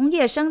的农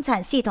业生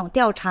产系统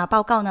调查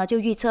报告呢，就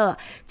预测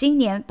今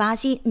年巴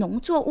西农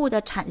作物的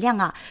产量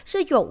啊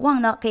是有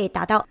望呢可以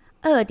达到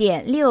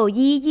2.61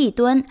亿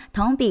吨，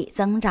同比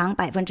增长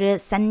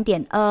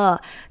 3.2%。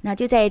 那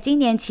就在今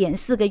年前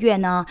4个月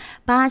呢，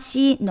巴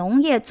西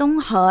农业综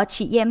合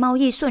企业贸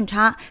易顺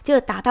差就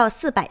达到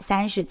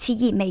437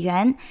亿美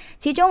元，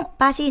其中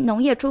巴西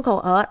农业出口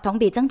额同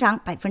比增长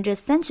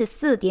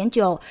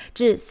 34.9%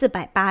 至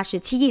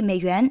487亿美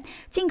元，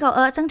进口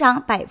额增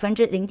长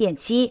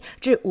 0.7%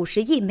 至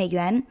50亿美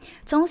元。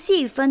从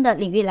细分的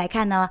领域来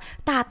看呢，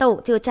大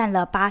豆就占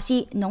了巴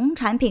西农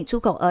产品出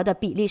口额的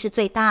比例是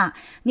最大，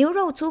牛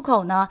肉出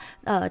口呢，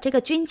这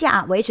个均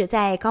价维持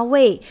在高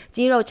位，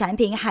鸡肉产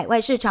品海外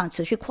市场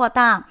持续扩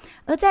大。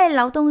而在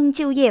劳动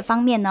就业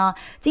方面呢，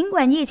尽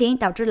管疫情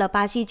导致了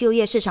巴西就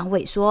业市场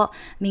萎缩，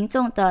民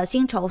众的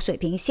薪酬水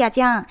平下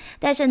降，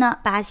但是呢，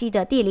巴西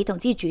的地理统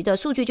计局的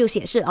数据就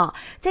显示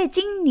在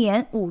今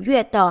年5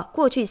月的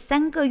过去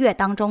3个月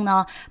当中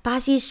呢，巴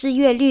西失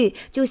业率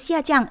就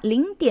下降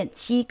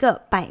 0.7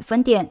个百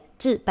分点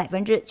至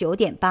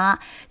 9.8%，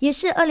 也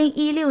是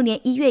2016年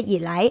1月以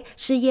来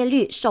失业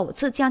率首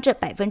次降至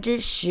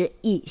 10%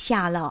 以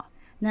下了。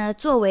那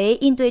作为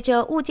应对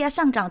这物价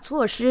上涨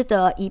措施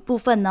的一部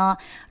分呢，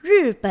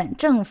日本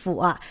政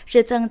府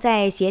是正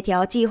在协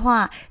调计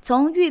划，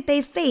从预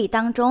备费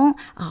当中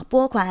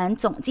拨款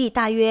总计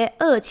大约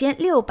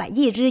2600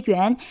亿日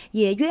元，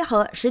也约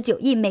合19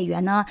亿美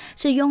元呢，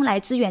是用来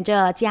支援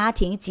着家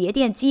庭节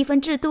电积分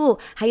制度，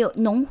还有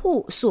农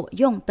户所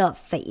用的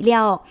肥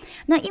料。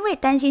那因为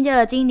担心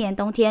着今年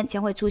冬天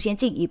将会出现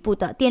进一步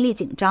的电力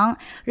紧张，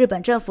日本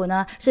政府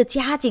呢是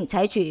加紧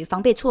采取防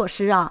备措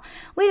施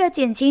为了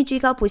减轻居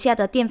高不下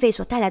的电费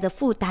所带来的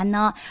负担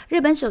呢，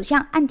日本首相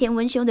岸田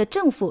文雄的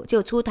政府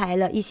就出台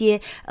了一些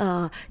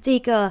这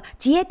个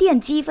节电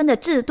积分的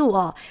制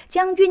度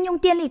将运用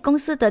电力公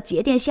司的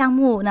节电项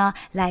目呢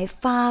来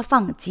发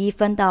放积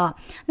分的。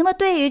那么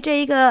对于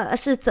这一个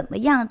是怎么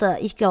样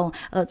的一种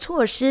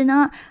措施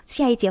呢？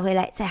下一节回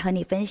来再和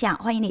你分享，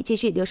欢迎你继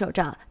续留守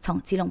着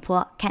从吉隆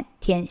坡看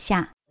天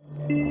下，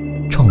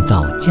创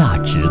造价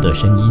值的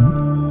声音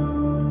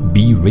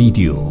B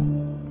Radio。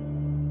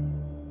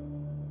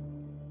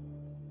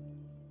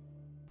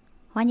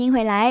欢迎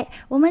回来，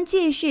我们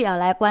继续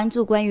来关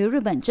注关于日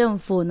本政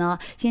府呢，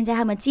现在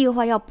他们计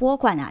划要拨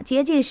款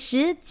接近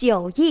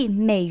19亿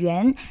美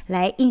元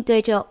来应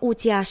对这物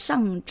价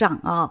上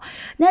涨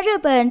那日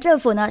本政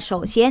府呢，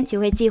首先就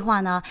会计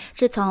划呢，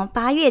是从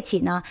8月起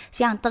呢，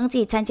向登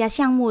记参加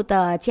项目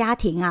的家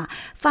庭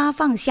发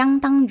放相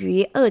当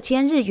于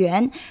2000日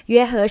元，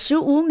约合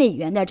15美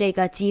元的这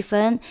个积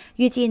分，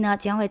预计呢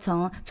将会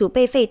从储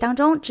备费当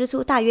中支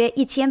出大约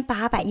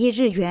1800亿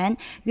日元，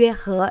约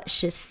合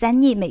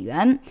13亿美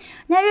元。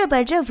那日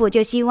本政府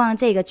就希望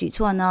这个举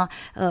措呢，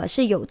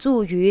是有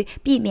助于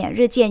避免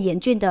日渐严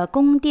峻的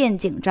供电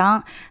紧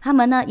张。他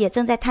们呢也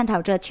正在探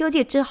讨着秋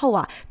季之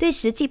后对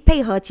实际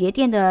配合节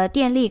电的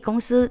电力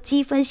公司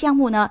积分项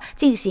目呢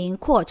进行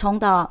扩充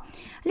的。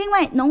另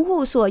外，农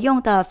户所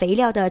用的肥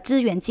料的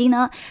支援金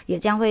呢，也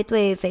将会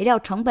对肥料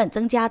成本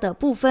增加的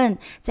部分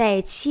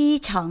在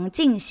70%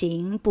进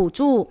行补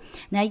助。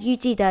那预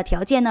计的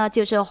条件呢，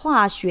就是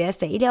化学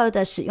肥料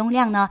的使用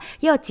量呢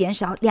要减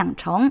少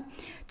20%。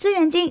支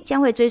援金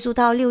将会追溯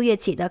到6月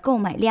起的购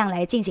买量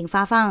来进行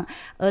发放，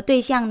而对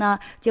象呢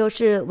就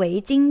是为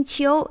金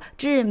秋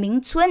至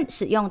明春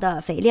使用的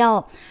肥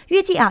料。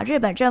预计日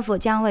本政府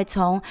将会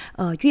从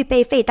预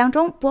备费当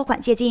中拨款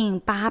接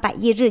近800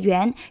亿日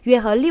元，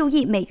约合6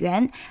亿美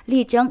元，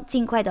力争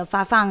尽快的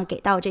发放给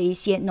到这一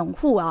些农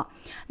户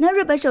那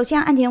日本首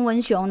相岸田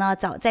文雄呢，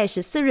早在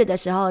14日的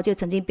时候就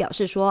曾经表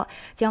示说，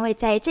将会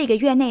在这个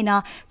月内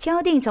呢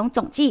敲定从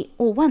总计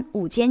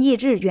55000亿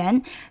日元，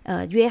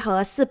约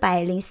合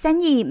403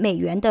亿美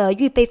元的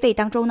预备费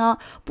当中呢，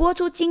拨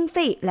出经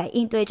费来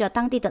应对着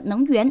当地的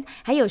能源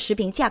还有食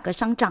品价格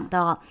上涨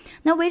的。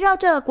那围绕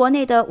着国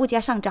内的物价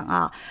上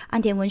涨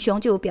岸田文雄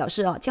就表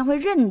示将会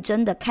认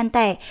真的看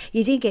待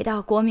已经给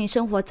到国民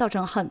生活造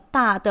成很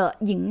大的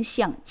影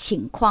响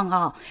情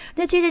况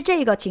那其实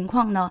这个情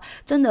况呢，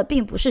真的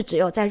并不是只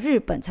有在日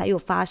本才有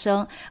发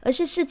生，而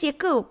是世界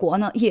各国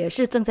呢也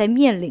是正在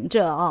面临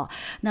着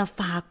那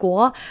法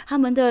国他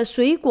们的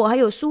水果还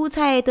有蔬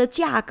菜的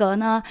价格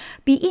呢，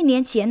比1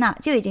年前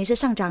就已经是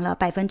上涨了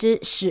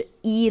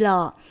 11%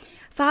 了。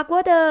法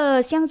国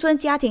的乡村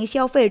家庭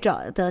消费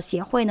者的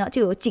协会呢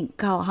就有警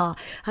告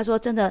他说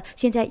真的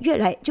现在越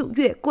来就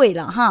越贵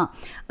了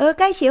而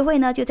该协会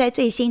呢就在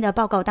最新的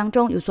报告当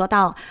中有说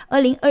到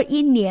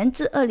，2021年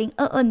至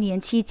2022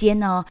年期间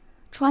呢，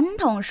传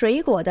统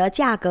水果的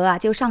价格啊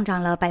就上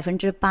涨了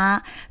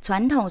 8%，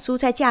 传统蔬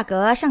菜价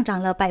格上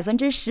涨了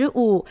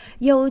 15%，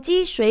 有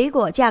机水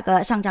果价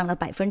格上涨了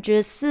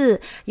 4%，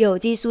 有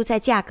机蔬菜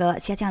价格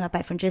下降了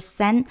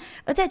 3%。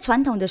 而在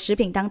传统的食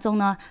品当中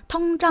呢，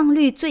通胀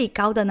率最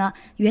高的呢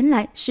原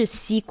来是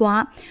西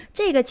瓜，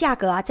这个价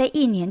格啊在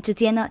1年之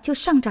间呢就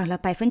上涨了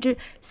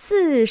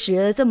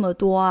 40% 这么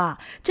多啊。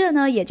这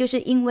呢也就是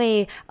因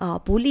为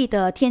不利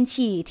的天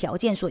气条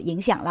件所影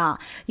响了，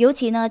尤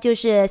其呢就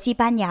是西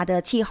班牙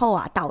的气候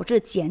啊导致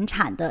减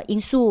产的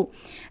因素。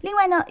另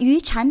外呢，鱼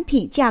产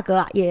品价格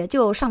啊也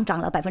就上涨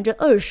了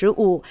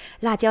 25%，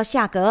 辣椒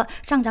价格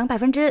上涨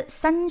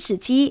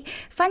 37%，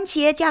 番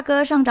茄价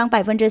格上涨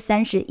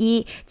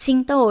 31%，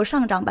 青豆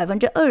上涨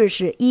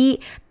 21%，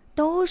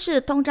都是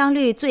通胀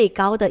率最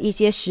高的一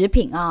些食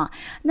品啊。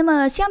那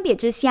么相比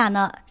之下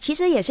呢，其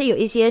实也是有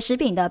一些食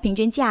品的平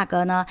均价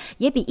格呢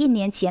也比1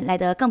年前来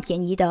得更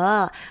便宜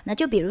的。那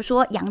就比如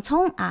说洋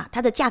葱啊，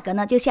它的价格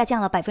呢就下降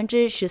了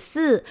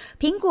 14%，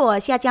 苹果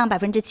下降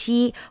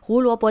 7%， 胡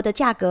萝卜的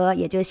价格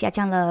也就下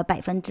降了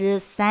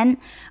 3%。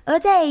 而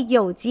在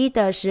有机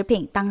的食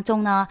品当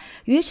中呢，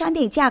鱼产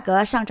品价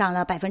格上涨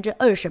了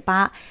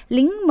 28%，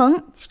 柠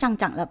檬上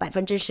涨了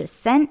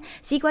 13%，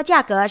 西瓜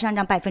价格上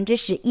涨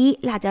 11%，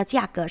 辣椒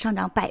价格上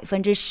涨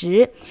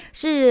 10%，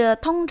 是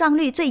通胀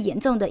率最严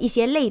重的一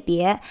些类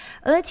别。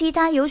而其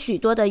他有许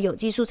多的有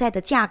机蔬菜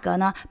的价格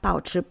呢保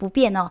持不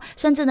变哦，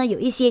甚至呢有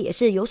一些也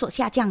是有所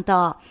下降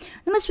的。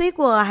那么水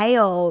果还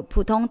有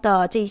普通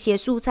的这些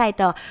蔬菜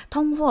的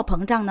通货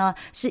膨胀呢，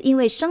是因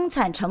为生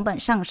产成本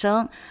上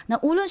升。那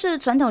无论是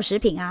传统食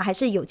品啊还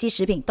是有机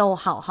食品都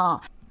好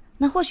哈。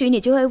那或许你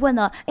就会问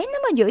了，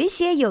那么有一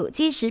些有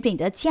机食品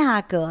的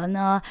价格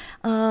呢，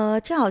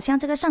就好像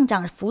这个上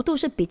涨幅度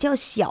是比较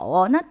小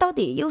哦，那到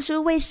底又是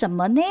为什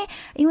么呢？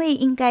因为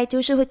应该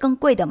就是会更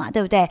贵的嘛，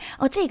对不对？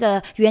这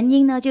个原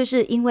因呢，就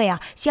是因为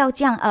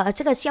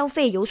这个消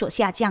费有所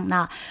下降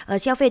啦，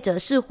消费者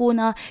似乎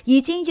呢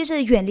已经就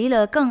是远离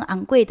了更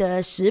昂贵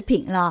的食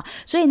品了，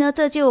所以呢，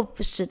这就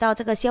使到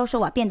这个销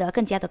售啊变得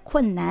更加的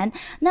困难。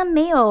那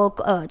没有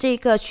这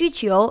个需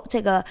求，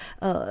这个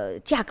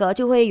价格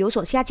就会有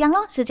所下降。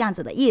是这样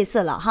子的意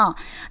思了哈。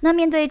那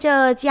面对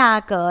这价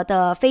格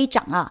的飞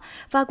涨啊，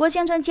法国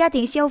乡村家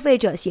庭消费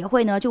者协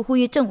会呢就呼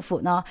吁政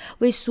府呢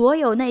为所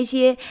有那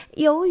些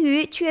由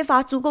于缺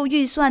乏足够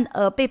预算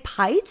而被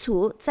排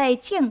除在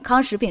健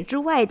康食品之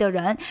外的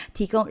人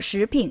提供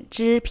食品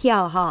支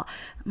票哈。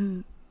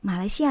马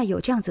来西亚有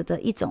这样子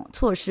的一种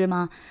措施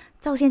吗？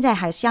到现在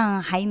好像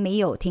还没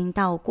有听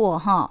到过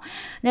哈。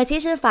那其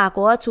实法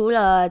国除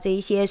了这一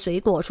些水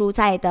果蔬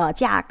菜的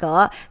价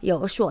格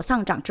有所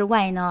上涨之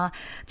外呢，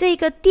这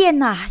个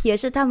电啊也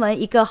是他们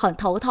一个很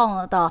头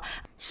痛的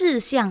事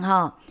项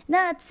哈。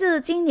那自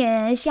今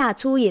年夏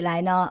初以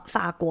来呢，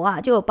法国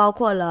啊就包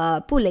括了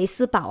布雷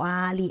斯堡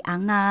啊、里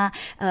昂啊、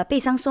贝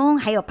桑松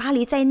还有巴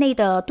黎在内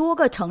的多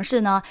个城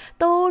市呢，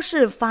都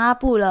是发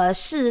布了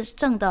市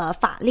政的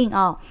法令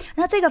哦。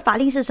那这个法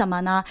令是什么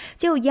呢？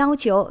就要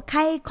求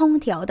开空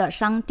调的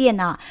商店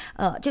啊，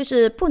就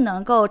是不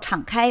能够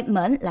敞开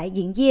门来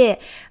营业。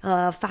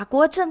法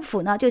国政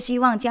府呢就希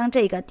望将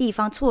这个地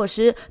方措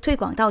施推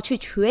广到去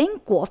全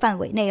国范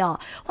围内哦。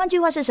换句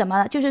话是什么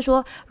呢？就是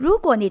说，如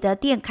果你的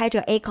店开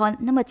着 Aircon，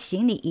那么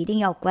请你一定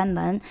要关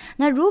门。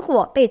那如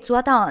果被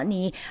抓到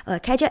你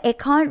开着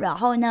Aircon 然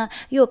后呢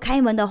又开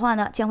门的话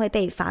呢，将会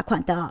被罚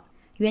款的。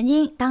原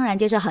因当然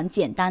就是很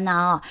简单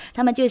啦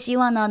他们就希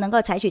望呢能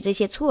够采取这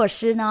些措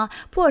施呢，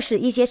迫使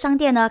一些商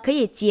店呢可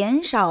以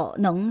减少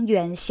能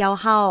源消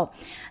耗。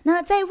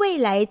那在未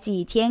来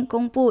几天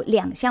公布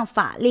2项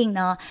法令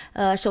呢，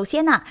首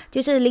先就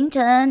是凌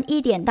晨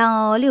1点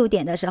到6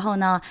点的时候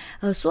呢，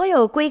所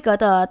有规格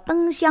的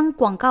灯箱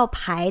广告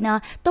牌呢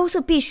都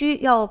是必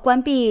须要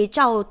关闭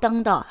照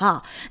灯的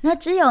哈。那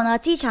只有呢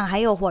机场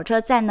还有火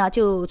车站呢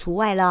就除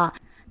外了。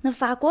那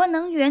法国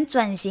能源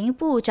转型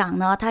部长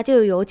呢，他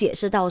就有解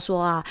释到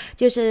说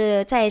就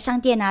是在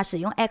商店使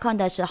用 Aircon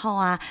的时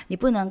候你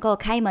不能够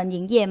开门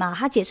营业嘛。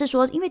他解释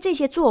说，因为这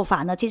些做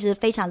法呢，其实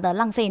非常的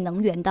浪费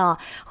能源的，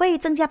会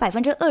增加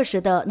 20%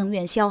 的能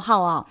源消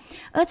耗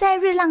而在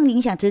热浪影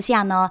响之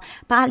下呢，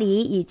巴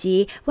黎以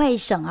及外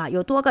省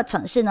有多个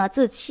城市呢，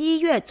自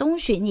7月中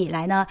旬以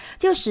来呢，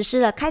就实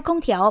施了开空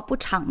调不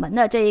敞门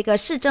的这一个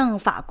市政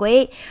法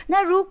规。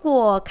那如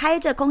果开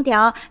着空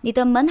调，你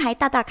的门还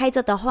大大开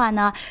着的话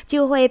呢，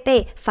就会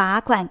被罚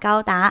款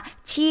高达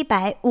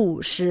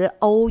750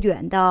欧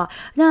元的。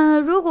那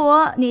如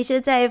果你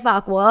是在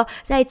法国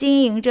在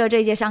经营着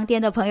这些商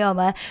店的朋友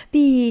们，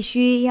必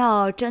须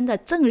要真的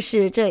正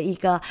视这一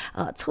个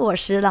措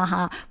施了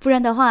哈，不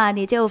然的话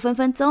你就分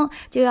分钟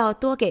就要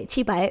多给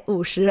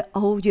750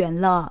欧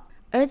元了。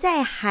而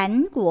在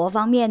韩国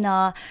方面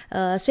呢，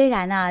虽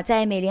然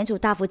在美联储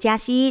大幅加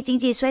息、经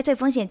济衰退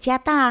风险加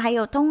大，还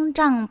有通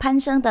胀攀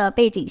升的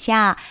背景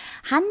下，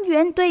韩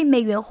元对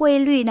美元汇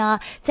率呢，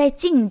在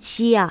近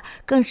期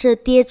更是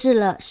跌至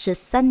了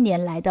13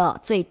年来的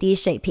最低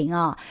水平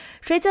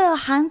随着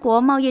韩国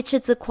贸易赤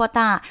字扩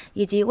大，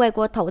以及外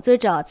国投资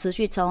者持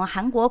续从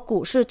韩国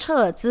股市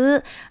撤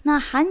资，那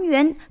韩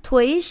元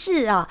颓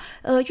势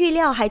预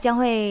料还将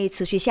会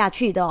持续下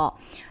去的哦。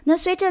那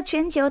随着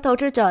全球投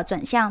资者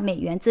转向美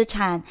元资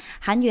产，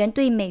韩元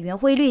对美元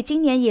汇率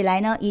今年以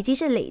来呢，已经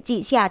是累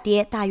计下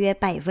跌大约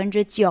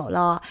 9%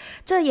 了，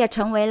这也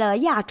成为了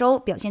亚洲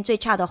表现最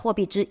差的货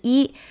币之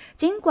一。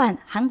尽管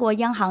韩国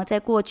央行在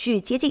过去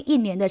接近1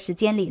年的时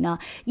间里呢，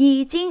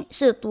已经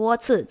是多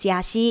次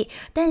加息，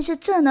但是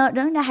这呢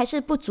仍然还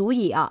是不足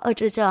以遏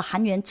制这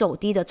韩元走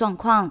低的状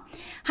况。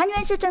韩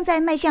元是正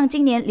在迈向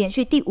今年连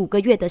续第5个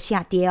月的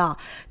下跌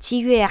7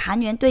月韩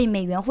元对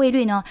美元汇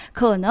率呢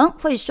可能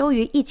会收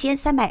于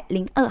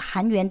1302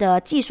韩元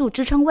的技术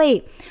支撑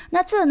位，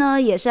那这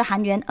呢也是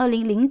韩元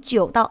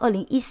2009到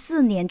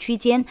2014年区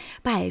间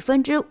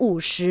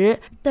 50%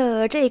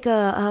 的这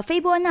个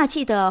斐波那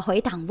契的回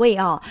档位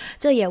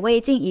这也为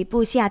进一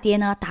步下跌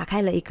呢打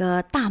开了一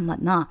个大门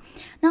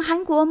那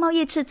韩国贸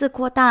易赤字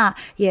扩大，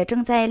也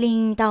正在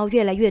令到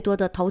越来越多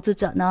的投资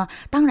者呢，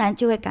当然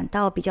就会感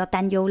到比较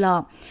担忧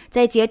了。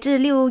在截至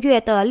6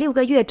月的6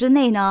个月之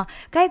内呢，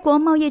该国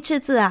贸易赤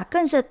字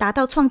更是达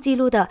到创纪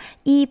录的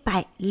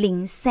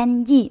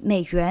103亿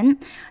美元。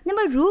那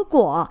么如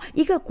果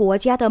一个国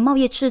家的贸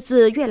易赤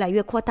字越来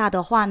越扩大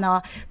的话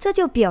呢，这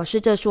就表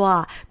示着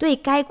说对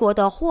该国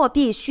的货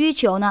币需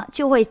求呢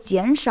就会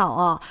减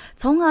少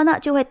从而呢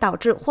就会导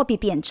致货币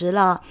贬值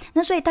了。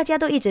那所以大家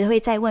都一直会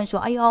在问说，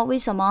哎呦，为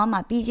什么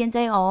马币现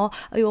在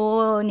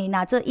你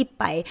拿这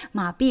100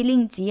马币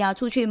令吉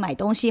出去买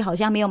东西好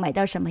像没有买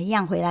到什么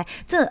样回来，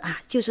这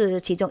就是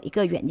其中一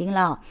个原因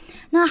了。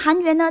那韩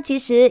元呢其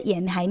实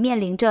也还面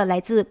临着来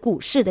自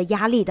股市的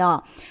压力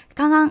的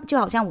刚刚就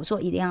好像我说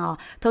一样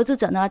投资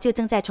者呢就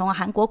正在从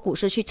韩国股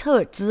市去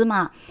撤资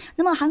嘛。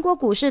那么韩国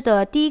股市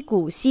的低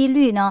股息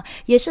率呢，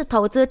也是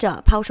投资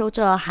者抛售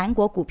着韩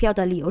国股票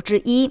的理由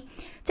之一。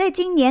在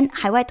今年，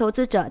海外投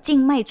资者净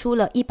卖出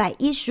了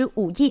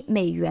115亿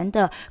美元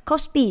的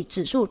KOSPI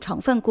指数成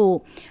分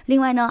股。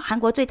另外呢，韩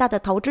国最大的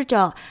投资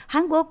者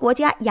韩国国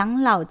家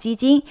养老基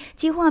金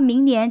计划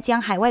明年将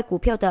海外股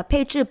票的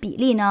配置比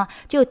例呢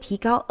就提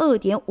高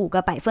 2.5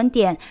 个百分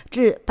点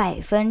至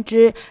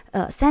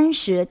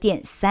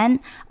 30.3%，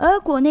 而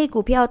国内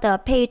股票的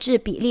配置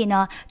比例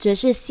呢则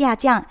是下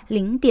降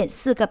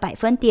 0.4 个百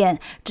分点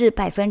至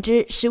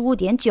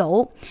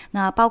 15.9%。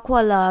 那包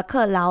括了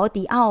克劳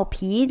迪奥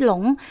皮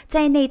隆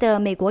在内的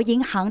美国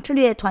银行策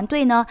略团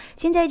队呢，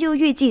现在就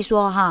预计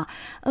说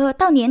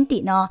到年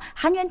底呢，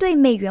韩元对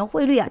美元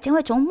汇率将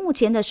会从目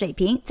前的水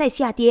平再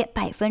下跌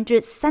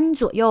 3%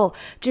 左右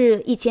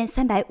至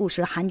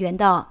1350韩元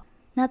的。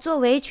那作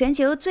为全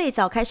球最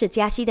早开始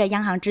加息的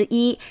央行之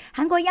一，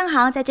韩国央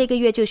行在这个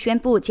月就宣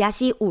布加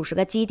息50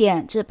个基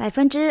点至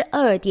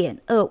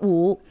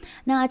 2.25%。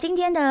 那今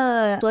天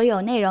的所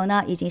有内容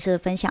呢已经是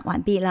分享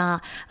完毕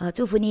了，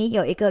祝福你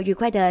有一个愉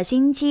快的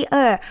星期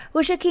二。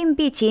我是 Kim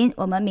碧琴，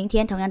我们明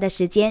天同样的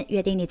时间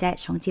约定你在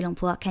从吉隆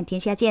坡看天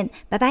下见，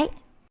拜拜。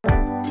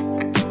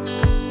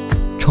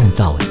创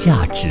造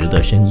价值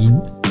的声音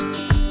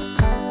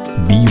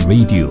B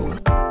Radio